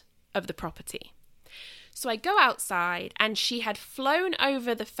front of the property. So I go outside and she had flown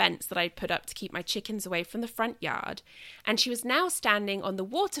over the fence that I'd put up to keep my chickens away from the front yard, and she was now standing on the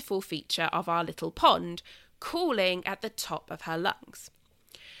waterfall feature of our little pond, calling at the top of her lungs.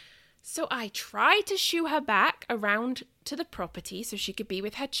 So I tried to shoo her back around to the property so she could be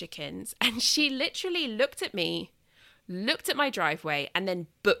with her chickens, and she literally looked at me, looked at my driveway, and then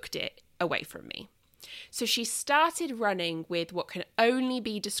booked it away from me. So she started running with what can only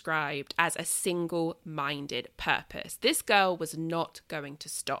be described as a single-minded purpose. This girl was not going to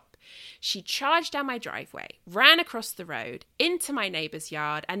stop. She charged down my driveway, ran across the road, into my neighbour's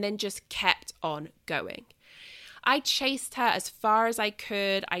yard, and then just kept on going. I chased her as far as I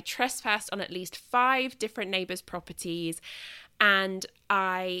could. I trespassed on at least 5 different neighbours' properties, and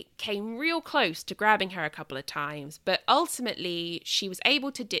I came real close to grabbing her a couple of times, but ultimately she was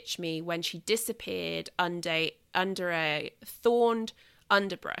able to ditch me when she disappeared under a thorned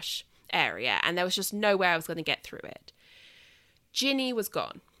underbrush area, and there was just no way I was going to get through it. Ginny was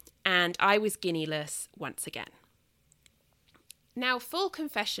gone, and I was guinealess once again. Now, full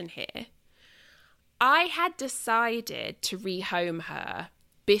confession here, I had decided to rehome her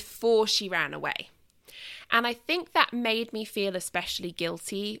before she ran away. And I think that made me feel especially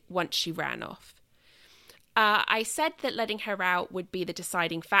guilty once she ran off. I said that letting her out would be the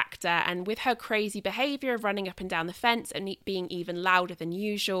deciding factor, and with her crazy behaviour of running up and down the fence and being even louder than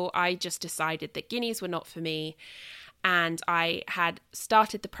usual, I just decided that guineas were not for me, and I had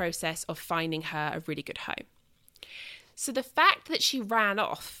started the process of finding her a really good home. So the fact that she ran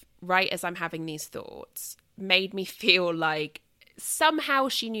off right as I'm having these thoughts made me feel like somehow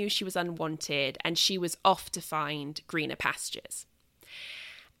she knew she was unwanted and she was off to find greener pastures.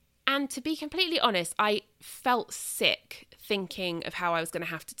 And to be completely honest, I felt sick thinking of how I was going to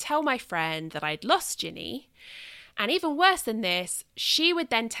have to tell my friend that I'd lost Ginny. And even worse than this, she would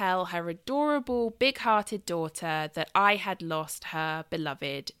then tell her adorable, big-hearted daughter that I had lost her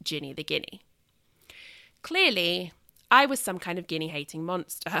beloved Ginny the guinea. Clearly, I was some kind of guinea-hating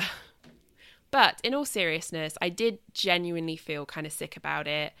monster. But in all seriousness, I did genuinely feel kind of sick about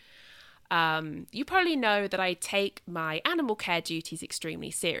it. You probably know that I take my animal care duties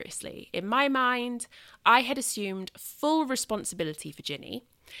extremely seriously. In my mind, I had assumed full responsibility for Ginny,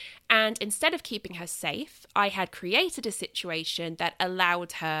 and instead of keeping her safe, I had created a situation that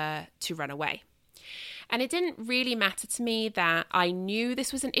allowed her to run away. And it didn't really matter to me that I knew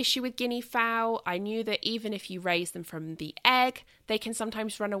this was an issue with guinea fowl. I knew that even if you raise them from the egg, they can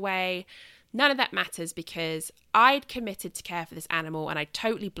sometimes run away. None of that matters because I'd committed to care for this animal and I'd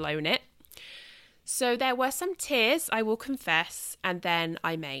totally blown it. So there were some tears, I will confess, and then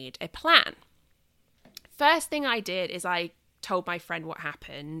I made a plan. First thing I did is I told my friend what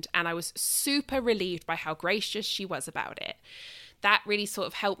happened, and I was super relieved by how gracious she was about it. That really sort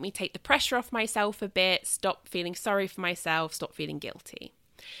of helped me take the pressure off myself a bit, stop feeling sorry for myself, stop feeling guilty.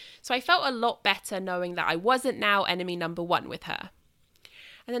 So I felt a lot better knowing that I wasn't now enemy number 1 with her.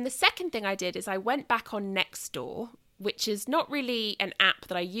 And then the second thing I did is I went back on Nextdoor, which is not really an app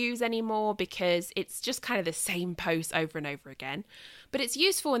that I use anymore because it's just kind of the same post over and over again. But it's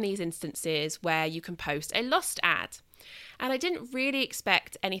useful in these instances where you can post a lost ad. And I didn't really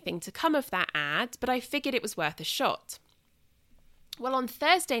expect anything to come of that ad, but I figured it was worth a shot. Well, on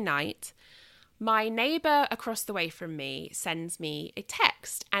Thursday night, my neighbour across the way from me sends me a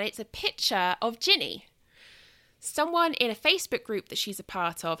text, and it's a picture of Ginny. Someone in a Facebook group that she's a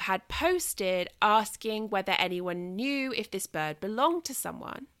part of had posted asking whether anyone knew if this bird belonged to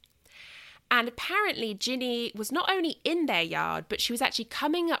someone. And apparently Ginny was not only in their yard, but she was actually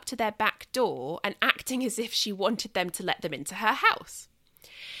coming up to their back door and acting as if she wanted them to let them into her house.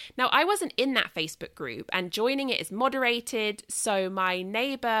 Now, I wasn't in that Facebook group, and joining it is moderated, so my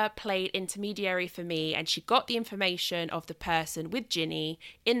neighbour played intermediary for me, and she got the information of the person with Ginny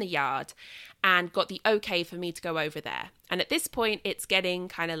in the yard and got the okay for me to go over there. And at this point, it's getting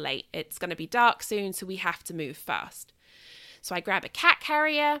kind of late. It's going to be dark soon, so we have to move fast. So I grab a cat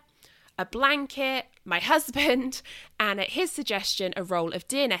carrier, a blanket, my husband, and at his suggestion, a roll of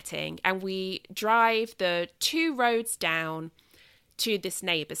deer netting. And we drive the 2 roads down to this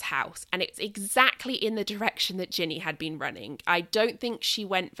neighbour's house. And it's exactly in the direction that Ginny had been running. I don't think she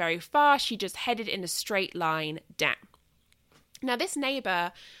went very far. She just headed in a straight line down. Now, this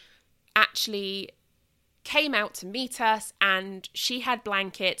neighbour actually came out to meet us, and she had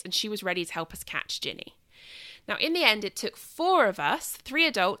blankets and she was ready to help us catch Ginny. Now, in the end, it took 4 of us, 3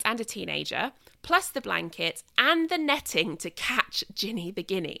 adults and a teenager, plus the blankets and the netting to catch Ginny the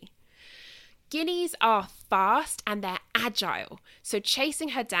guinea. Guineas are fast and they're agile, so chasing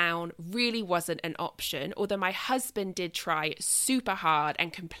her down really wasn't an option, although my husband did try super hard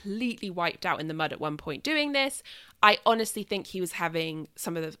and completely wiped out in the mud at one point doing this. I honestly think he was having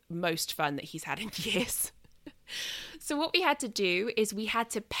some of the most fun that he's had in years. So what we had to do is we had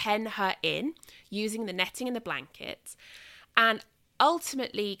to pen her in using the netting and the blankets and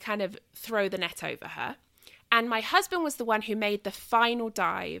ultimately kind of throw the net over her. And my husband was the one who made the final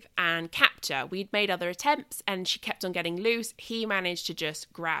dive and capture. We'd made other attempts and she kept on getting loose. He managed to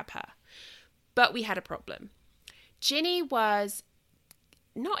just grab her. But we had a problem. Ginny was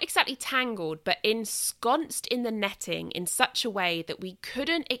not exactly tangled, but ensconced in the netting in such a way that we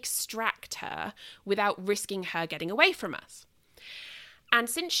couldn't extract her without risking her getting away from us. And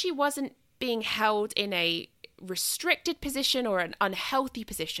since she wasn't being held in a restricted position or an unhealthy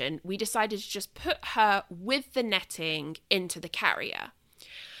position, we decided to just put her with the netting into the carrier.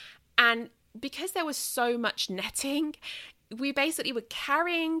 And because there was so much netting, we basically were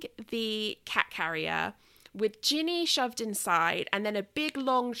carrying the cat carrier with Ginny shoved inside and then a big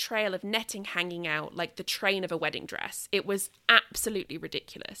long trail of netting hanging out like the train of a wedding dress. It was absolutely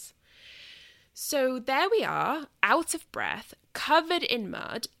ridiculous. So there we are, out of breath, covered in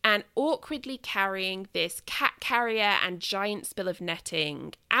mud, and awkwardly carrying this cat carrier and giant spill of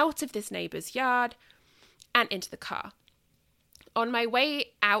netting out of this neighbour's yard and into the car. On my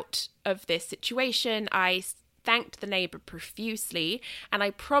way out of this situation, I thanked the neighbour profusely, and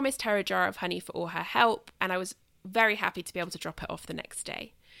I promised her a jar of honey for all her help, and I was very happy to be able to drop her off the next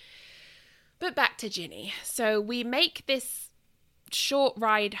day. But back to Ginny. So we make this short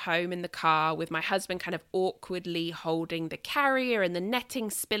ride home in the car with my husband kind of awkwardly holding the carrier and the netting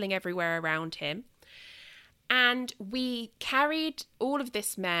spilling everywhere around him. And we carried all of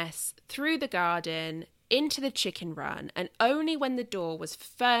this mess through the garden into the chicken run, and only when the door was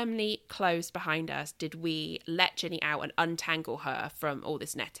firmly closed behind us did we let Ginny out and untangle her from all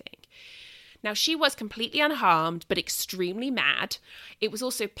this netting. Now, she was completely unharmed, but extremely mad. It was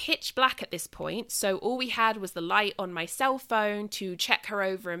also pitch black at this point, so all we had was the light on my cell phone to check her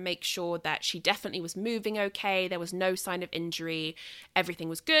over and make sure that she definitely was moving okay, there was no sign of injury, everything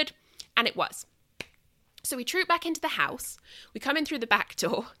was good, and it was. So we troop back into the house, we come in through the back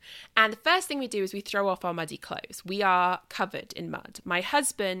door, and the first thing we do is we throw off our muddy clothes. We are covered in mud. My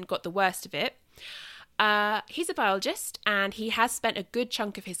husband got the worst of it. He's a biologist, and he has spent a good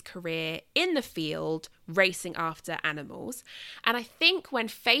chunk of his career in the field racing after animals. And I think when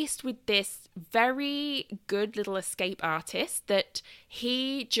faced with this very good little escape artist, that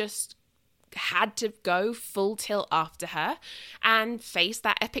he just had to go full tilt after her and face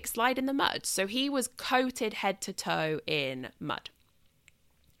that epic slide in the mud. So he was coated head to toe in mud.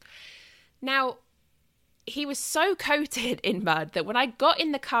 Now, he was so coated in mud that when I got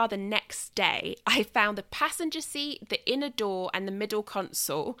in the car the next day, I found the passenger seat, the inner door, and the middle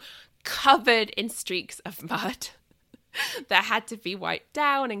console covered in streaks of mud that had to be wiped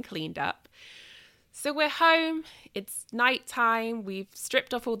down and cleaned up. So we're home, it's nighttime, we've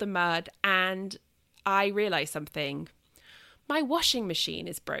stripped off all the mud, and I realised something. My washing machine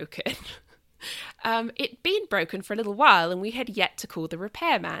is broken. It'd been broken for a little while and we had yet to call the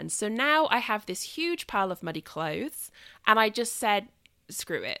repairman. So now I have this huge pile of muddy clothes and I just said,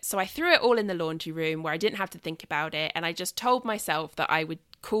 screw it. So I threw it all in the laundry room where I didn't have to think about it, and I just told myself that I would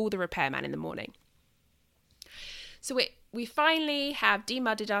call the repairman in the morning. So we finally have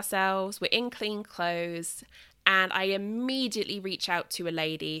demudded ourselves, we're in clean clothes, and I immediately reach out to a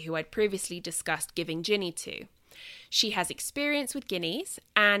lady who I'd previously discussed giving Ginny to. She has experience with guineas,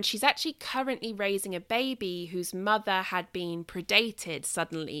 and she's actually currently raising a baby whose mother had been predated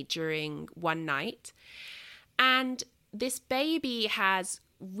suddenly during one night. And this baby has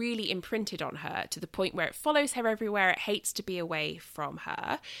really imprinted on her to the point where it follows her everywhere. It hates to be away from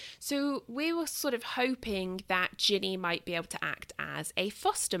her. So we were sort of hoping that Ginny might be able to act as a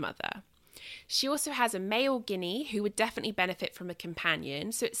foster mother. She also has a male guinea who would definitely benefit from a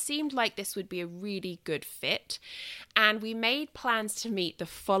companion, so it seemed like this would be a really good fit. And we made plans to meet the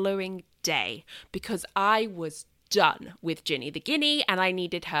following day because I was done with Ginny the Guinea, and I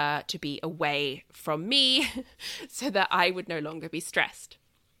needed her to be away from me so that I would no longer be stressed.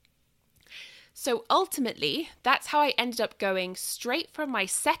 So ultimately, that's how I ended up going straight from my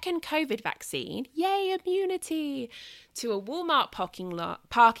second COVID vaccine, yay, immunity, to a Walmart parking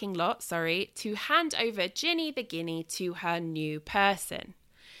lot, to hand over Ginny the Guinea to her new person.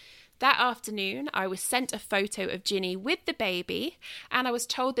 That afternoon, I was sent a photo of Ginny with the baby, and I was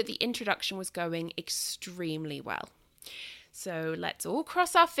told that the introduction was going extremely well. So let's all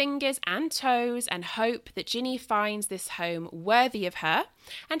cross our fingers and toes and hope that Ginny finds this home worthy of her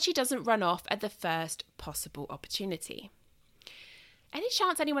and she doesn't run off at the first possible opportunity. Any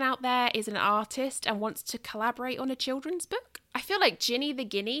chance anyone out there is an artist and wants to collaborate on a children's book? I feel like Ginny the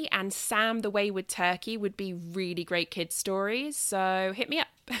Guinea and Sam the Wayward Turkey would be really great kids' stories, so hit me up.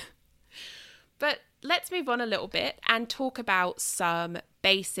 But let's move on a little bit and talk about some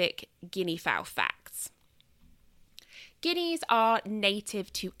basic guinea fowl facts. Guineas are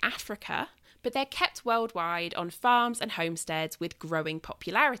native to Africa, but they're kept worldwide on farms and homesteads with growing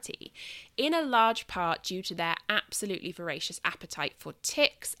popularity, in a large part due to their absolutely voracious appetite for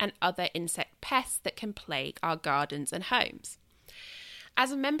ticks and other insect pests that can plague our gardens and homes.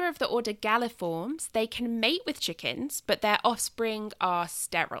 As a member of the order Galliformes, they can mate with chickens, but their offspring are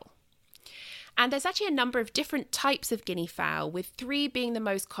sterile. And there's actually a number of different types of guinea fowl, with 3 being the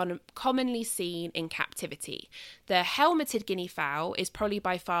most commonly seen in captivity. The helmeted guinea fowl is probably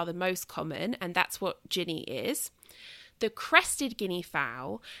by far the most common, and that's what Ginny is. The crested guinea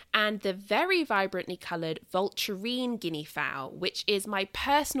fowl, and the very vibrantly coloured vulturine guinea fowl, which is my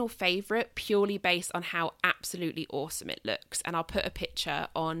personal favourite purely based on how absolutely awesome it looks. And I'll put a picture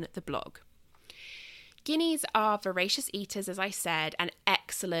on the blog. Guineas are voracious eaters, as I said, and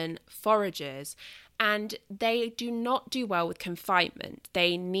excellent foragers, and they do not do well with confinement.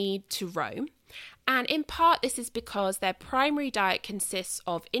 They need to roam, and in part this is because their primary diet consists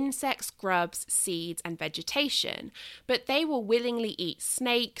of insects, grubs, seeds, and vegetation, but they will willingly eat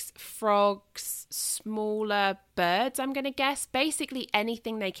snakes, frogs, smaller birds, I'm going to guess, basically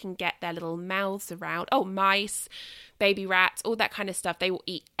anything they can get their little mouths around. Oh, mice, baby rats, all that kind of stuff. They will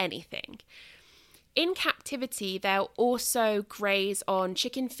eat anything. In captivity, they'll also graze on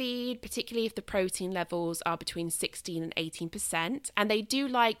chicken feed, particularly if the protein levels are between 16 and 18%. And they do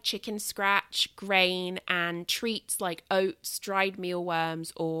like chicken scratch, grain, and treats like oats, dried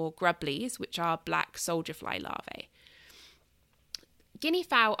mealworms, or grubblies, which are black soldier fly larvae. Guinea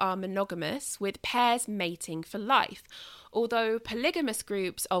fowl are monogamous, with pairs mating for life, although polygamous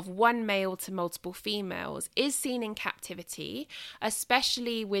groups of one male to multiple females is seen in captivity,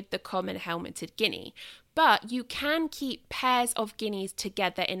 especially with the common helmeted guinea. But you can keep pairs of guineas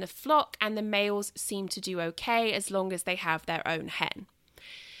together in a flock, and the males seem to do okay as long as they have their own hen.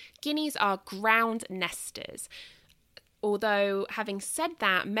 Guineas are ground nesters. Although, having said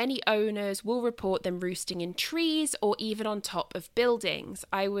that, many owners will report them roosting in trees or even on top of buildings.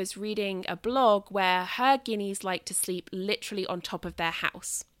 I was reading a blog where her guineas like to sleep literally on top of their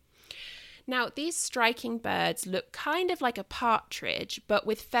house. Now, these striking birds look kind of like a partridge, but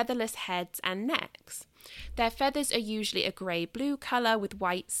with featherless heads and necks. Their feathers are usually a grey-blue colour with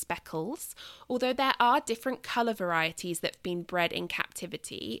white speckles, although there are different colour varieties that have been bred in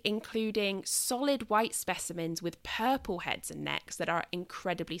captivity, including solid white specimens with purple heads and necks that are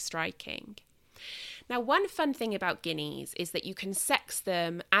incredibly striking. Now, one fun thing about guineas is that you can sex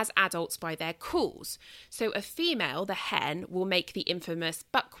them as adults by their calls. So a female, the hen, will make the infamous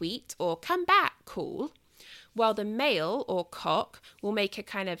buckwheat or come back call, while the male, or cock, will make a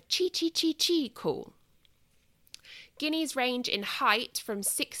kind of chee-chee-chee-chee call. Guineas range in height from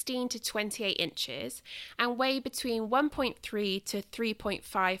 16 to 28 inches and weigh between 1.3 to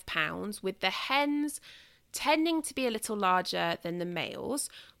 3.5 pounds, with the hens tending to be a little larger than the males,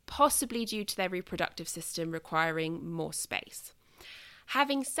 possibly due to their reproductive system requiring more space.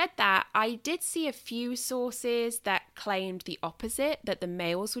 Having said that, I did see a few sources that claimed the opposite, that the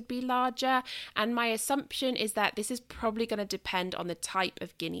males would be larger, and my assumption is that this is probably going to depend on the type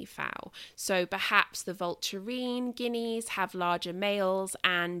of guinea fowl. So perhaps the vulturine guineas have larger males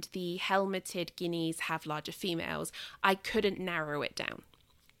and the helmeted guineas have larger females. I couldn't narrow it down.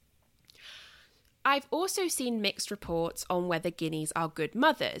 I've also seen mixed reports on whether guineas are good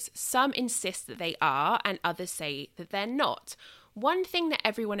mothers. Some insist that they are, and others say that they're not. One thing that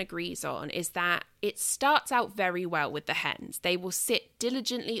everyone agrees on is that it starts out very well with the hens. They will sit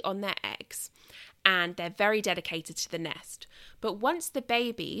diligently on their eggs, and they're very dedicated to the nest. But once the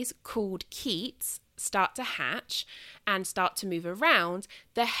babies, called keets, start to hatch and start to move around,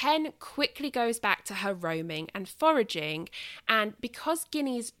 the hen quickly goes back to her roaming and foraging. And because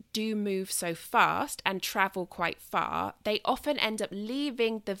guineas do move so fast and travel quite far, they often end up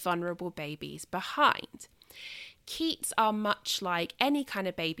leaving the vulnerable babies behind. Keats are much like any kind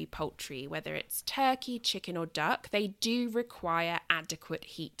of baby poultry, whether it's turkey, chicken or duck. They do require adequate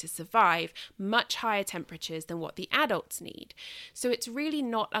heat to survive, much higher temperatures than what the adults need. So it's really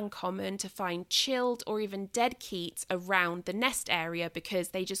not uncommon to find chilled or even dead Keats around the nest area because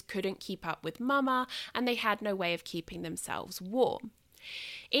they just couldn't keep up with mama and they had no way of keeping themselves warm.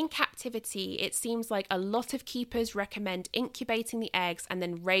 In captivity, it seems like a lot of keepers recommend incubating the eggs and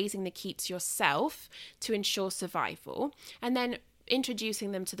then raising the Keats yourself to ensure survival, and then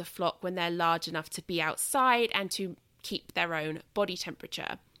introducing them to the flock when they're large enough to be outside and to keep their own body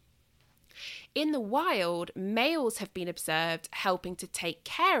temperature. In the wild, males have been observed helping to take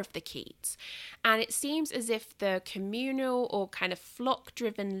care of the Keats, and it seems as if the communal or kind of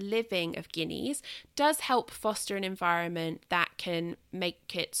flock-driven living of guineas does help foster an environment that can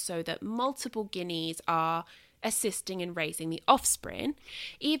make it so that multiple guineas are assisting in raising the offspring,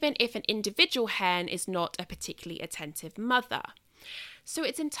 even if an individual hen is not a particularly attentive mother. So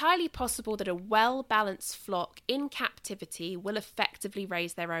it's entirely possible that a well-balanced flock in captivity will effectively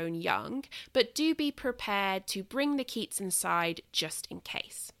raise their own young, but do be prepared to bring the Keats inside just in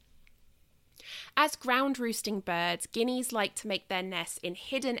case. As ground roosting birds, guineas like to make their nests in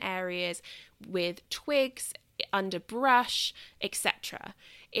hidden areas with twigs, under brush, etc.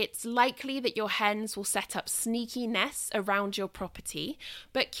 It's likely that your hens will set up sneaky nests around your property,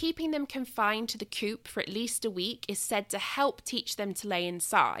 but keeping them confined to the coop for at least a week is said to help teach them to lay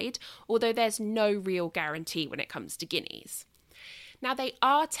inside, although there's no real guarantee when it comes to guineas. Now, they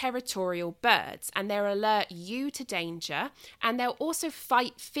are territorial birds and they'll alert you to danger, and they'll also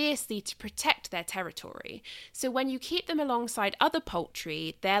fight fiercely to protect their territory. So when you keep them alongside other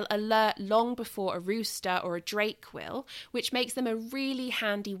poultry, they'll alert long before a rooster or a drake will, which makes them a really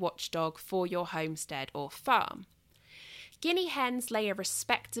handy watchdog for your homestead or farm. Guinea hens lay a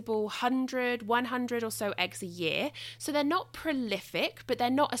respectable 100 or so eggs a year, so they're not prolific, but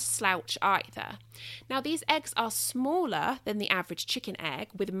they're not a slouch either. Now, these eggs are smaller than the average chicken egg,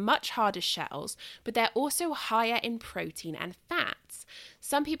 with much harder shells, but they're also higher in protein and fats.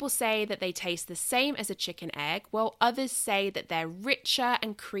 Some people say that they taste the same as a chicken egg, while others say that they're richer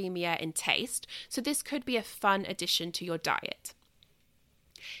and creamier in taste, so this could be a fun addition to your diet.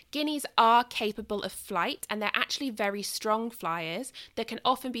 Guineas are capable of flight, and they're actually very strong flyers that can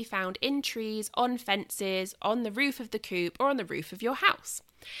often be found in trees, on fences, on the roof of the coop, or on the roof of your house.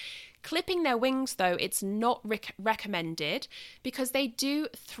 Clipping their wings, though, it's not recommended because they do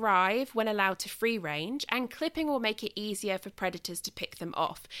thrive when allowed to free range, and clipping will make it easier for predators to pick them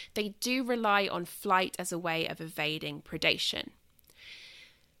off. They do rely on flight as a way of evading predation.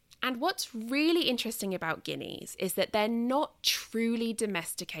 And what's really interesting about guineas is that they're not truly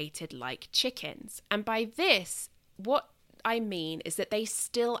domesticated like chickens. And by this, what I mean is that they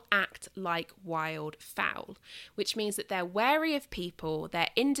still act like wild fowl, which means that they're wary of people, they're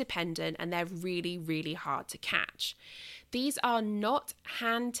independent, and they're really, really hard to catch. These are not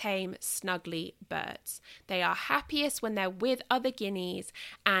hand-tame, snuggly birds. They are happiest when they're with other guineas,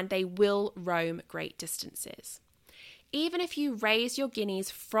 and they will roam great distances. Even if you raise your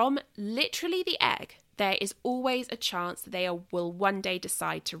guineas from literally the egg, there is always a chance that they will one day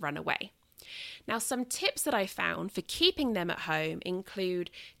decide to run away. Now, some tips that I found for keeping them at home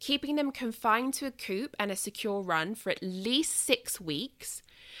include keeping them confined to a coop and a secure run for at least 6 weeks,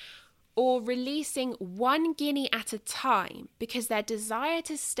 or releasing one guinea at a time, because their desire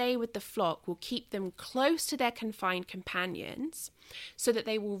to stay with the flock will keep them close to their confined companions so that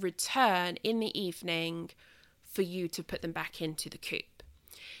they will return in the evening for you to put them back into the coop.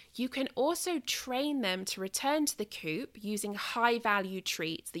 You can also train them to return to the coop using high-value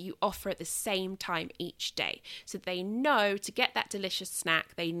treats that you offer at the same time each day, so they know to get that delicious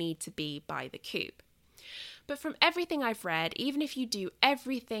snack they need to be by the coop. But from everything I've read, even if you do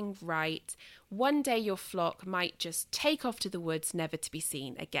everything right, one day your flock might just take off to the woods, never to be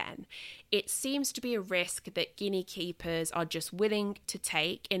seen again. It seems to be a risk that guinea keepers are just willing to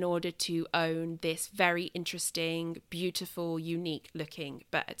take in order to own this very interesting, beautiful, unique-looking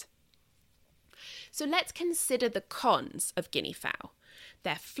bird. So let's consider the cons of guinea fowl.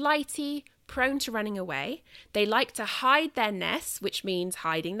 They're flighty, prone to running away. They like to hide their nests, which means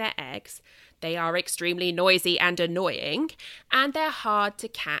hiding their eggs. They are extremely noisy and annoying, and they're hard to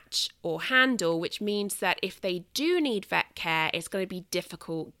catch or handle, which means that if they do need vet care, it's going to be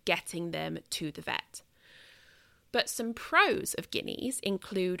difficult getting them to the vet. But some pros of guineas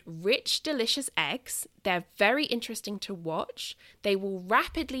include rich, delicious eggs. They're very interesting to watch. They will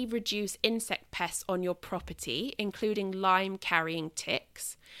rapidly reduce insect pests on your property, including Lyme-carrying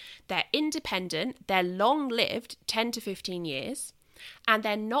ticks. They're independent. They're long-lived, 10 to 15 years. And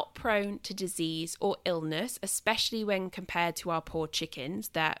they're not prone to disease or illness, especially when compared to our poor chickens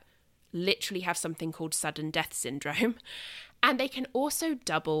that literally have something called sudden death syndrome. And they can also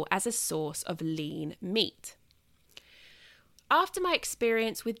double as a source of lean meat. After my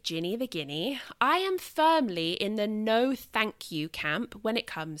experience with Ginny the guinea, I am firmly in the no thank you camp when it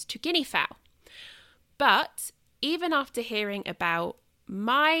comes to guinea fowl. But even after hearing about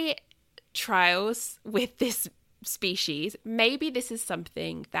my trials with this species, maybe this is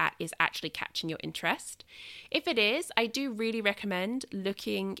something that is actually catching your interest. If it is, I do really recommend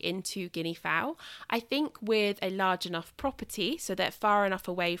looking into guinea fowl. I think with a large enough property, so they're far enough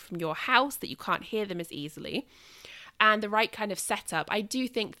away from your house that you can't hear them as easily, and the right kind of setup, I do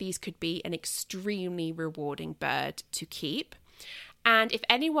think these could be an extremely rewarding bird to keep. And if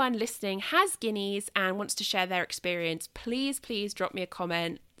anyone listening has guineas and wants to share their experience, please drop me a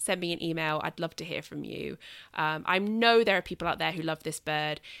comment, send me an email. I'd love to hear from you. I know there are people out there who love this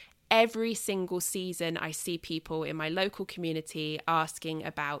bird. Every single season, I see people in my local community asking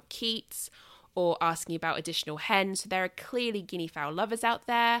about Keats or asking about additional hens. So there are clearly guinea fowl lovers out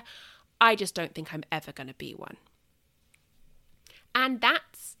there. I just don't think I'm ever going to be one. And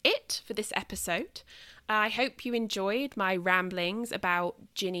that's it for this episode. I hope you enjoyed my ramblings about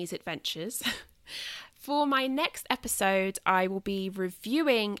Ginny's adventures. For my next episode, I will be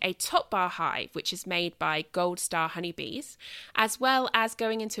reviewing a top bar hive, which is made by Gold Star Honeybees, as well as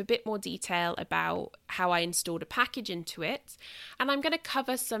going into a bit more detail about how I installed a package into it. And I'm going to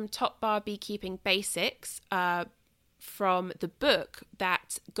cover some top bar beekeeping basics from the book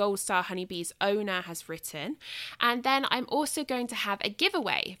that Gold Star Honeybees owner has written. And then I'm also going to have a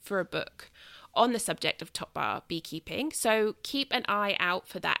giveaway for a book on the subject of top bar beekeeping. So keep an eye out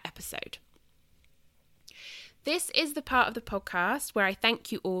for that episode. This is the part of the podcast where I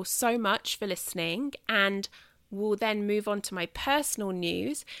thank you all so much for listening, and we'll then move on to my personal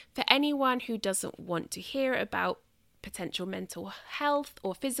news. For anyone who doesn't want to hear about potential mental health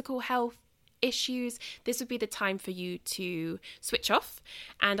or physical health issues, this would be the time for you to switch off.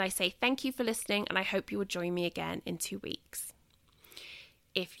 And I say thank you for listening, and I hope you will join me again in 2 weeks.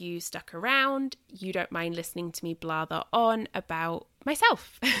 If you stuck around, you don't mind listening to me blather on about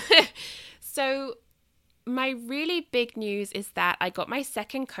myself. So my really big news is that I got my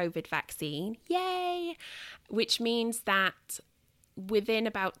second COVID vaccine. Yay! Which means that within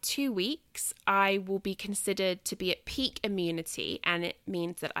about 2 weeks, I will be considered to be at peak immunity, and it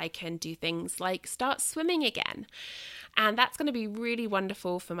means that I can do things like start swimming again. And that's going to be really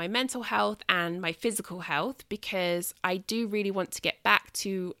wonderful for my mental health and my physical health, because I do really want to get back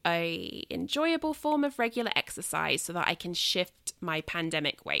to a enjoyable form of regular exercise so that I can shift my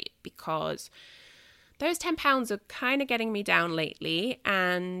pandemic weight, because those 10 pounds are kind of getting me down lately,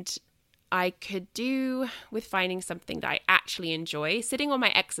 and I could do with finding something that I actually enjoy. Sitting on my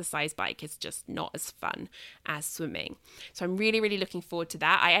exercise bike is just not as fun as swimming. So I'm really looking forward to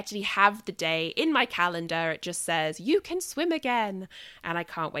that. I actually have the day in my calendar. It just says, you can swim again. And I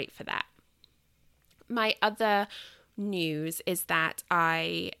can't wait for that. My other news is that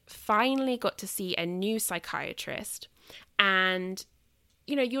I finally got to see a new psychiatrist. And,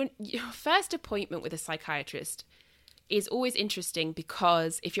 you know, your first appointment with a psychiatrist is always interesting,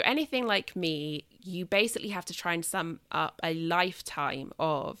 because if you're anything like me, you basically have to try and sum up a lifetime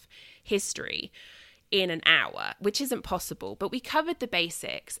of history in an hour, which isn't possible. But we covered the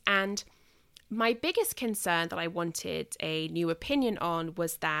basics, and my biggest concern that I wanted a new opinion on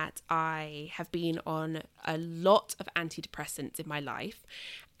was that I have been on a lot of antidepressants in my life,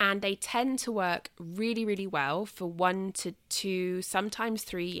 and they tend to work really well for 1 to 2, sometimes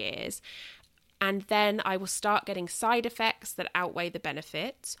 3 years. And then I will start getting side effects that outweigh the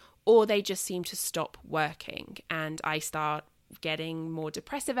benefits, or they just seem to stop working, and I start getting more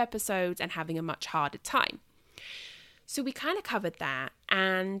depressive episodes and having a much harder time. So we kind of covered that,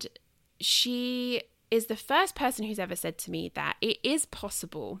 and she is the first person who's ever said to me that it is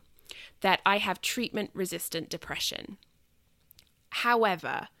possible that I have treatment-resistant depression.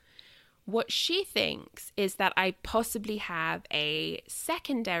 However, what she thinks is that I possibly have a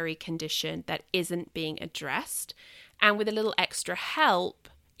secondary condition that isn't being addressed. And with a little extra help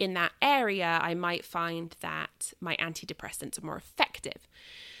in that area, I might find that my antidepressants are more effective.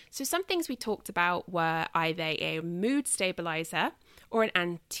 So some things we talked about were either a mood stabilizer or an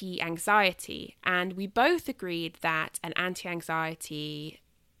anti-anxiety. And we both agreed that an anti-anxiety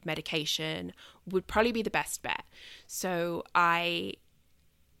medication would probably be the best bet. So I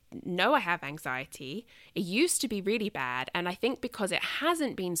know I have anxiety. It used to be really bad. And I think because it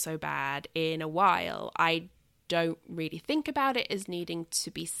hasn't been so bad in a while, I don't really think about it as needing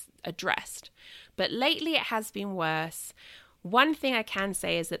to be addressed. But lately it has been worse. One thing I can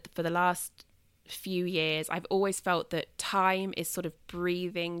say is that for the last few years, I've always felt that time is sort of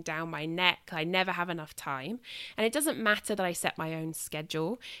breathing down my neck. I never have enough time. And it doesn't matter that I set my own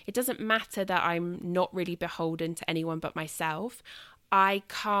schedule. It doesn't matter that I'm not really beholden to anyone but myself. I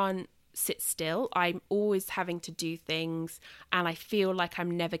can't sit still. I'm always having to do things, and I feel like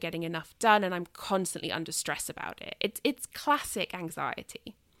I'm never getting enough done, and I'm constantly under stress about it. It's classic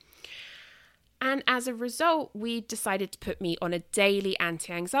anxiety. And as a result, we decided to put me on a daily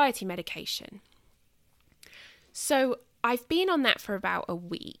anti-anxiety medication. So I've been on that for about a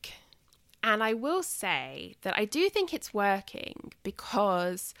week. And I will say that I do think it's working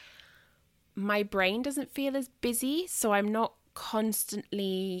because my brain doesn't feel as busy. So I'm not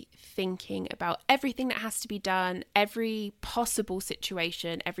constantly thinking about everything that has to be done, every possible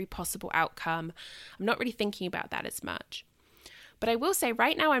situation, every possible outcome. I'm not really thinking about that as much. But I will say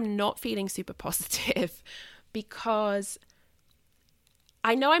right now I'm not feeling super positive because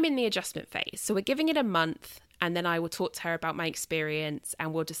I know I'm in the adjustment phase. So we're giving it a month, and then I will talk to her about my experience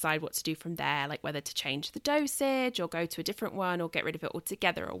and we'll decide what to do from there, like whether to change the dosage or go to a different one or get rid of it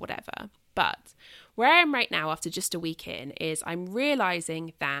altogether or whatever. But where I am right now after just a week in is I'm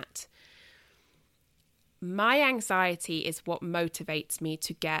realizing that my anxiety is what motivates me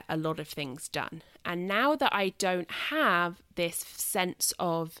to get a lot of things done. And now that I don't have this sense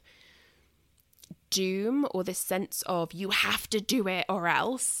of doom or this sense of you have to do it or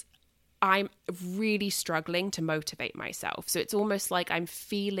else, I'm really struggling to motivate myself. So it's almost like I'm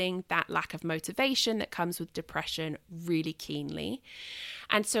feeling that lack of motivation that comes with depression really keenly.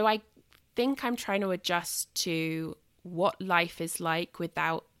 And so I think I'm trying to adjust to what life is like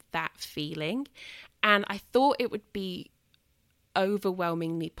without that feeling. And I thought it would be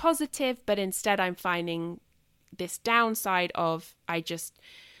overwhelmingly positive, but instead I'm finding this downside of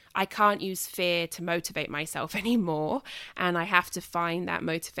I can't use fear to motivate myself anymore, and I have to find that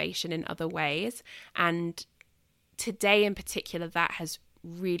motivation in other ways. And today in particular, that has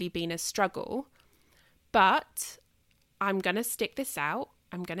really been a struggle. But I'm going to stick this out.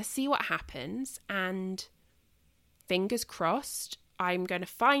 I'm going to see what happens, and fingers crossed, I'm going to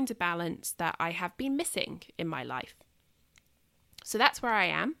find a balance that I have been missing in my life. So that's where I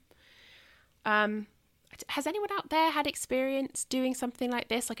am. Has anyone out there had experience doing something like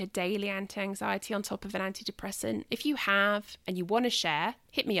this, like a daily anti-anxiety on top of an antidepressant? If you have and you want to share,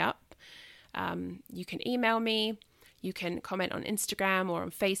 hit me up. You can email me. You can comment on Instagram or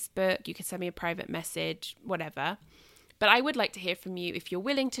on Facebook. You can send me a private message, whatever. But I would like to hear from you if you're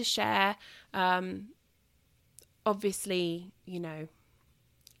willing to share. Obviously,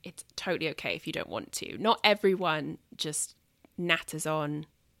 it's totally okay if you don't want to. Not everyone just natters on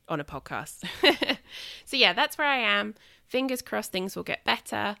a podcast. So yeah, that's where I am. Fingers crossed things will get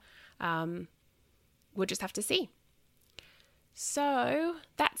better. We'll just have to see. So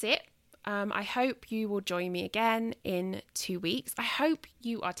that's it. I hope you will join me again in 2 weeks. I hope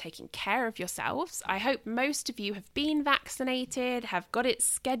you are taking care of yourselves. I hope most of you have been vaccinated, have got it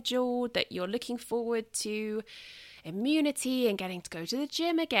scheduled, that you're looking forward to immunity and getting to go to the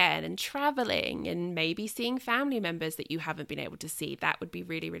gym again and traveling and maybe seeing family members that you haven't been able to see. That would be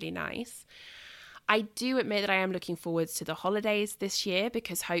really, really nice. I do admit that I am looking forward to the holidays this year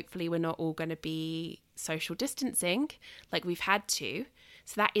because hopefully we're not all going to be social distancing like we've had to.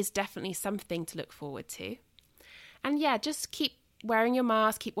 So that is definitely something to look forward to. And yeah, just keep wearing your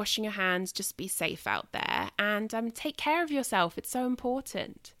mask, keep washing your hands, just be safe out there and take care of yourself. It's so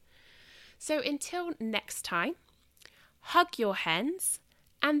important. So until next time, hug your hens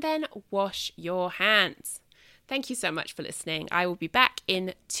and then wash your hands. Thank you so much for listening. I will be back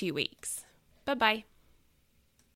in 2 weeks. Bye-bye.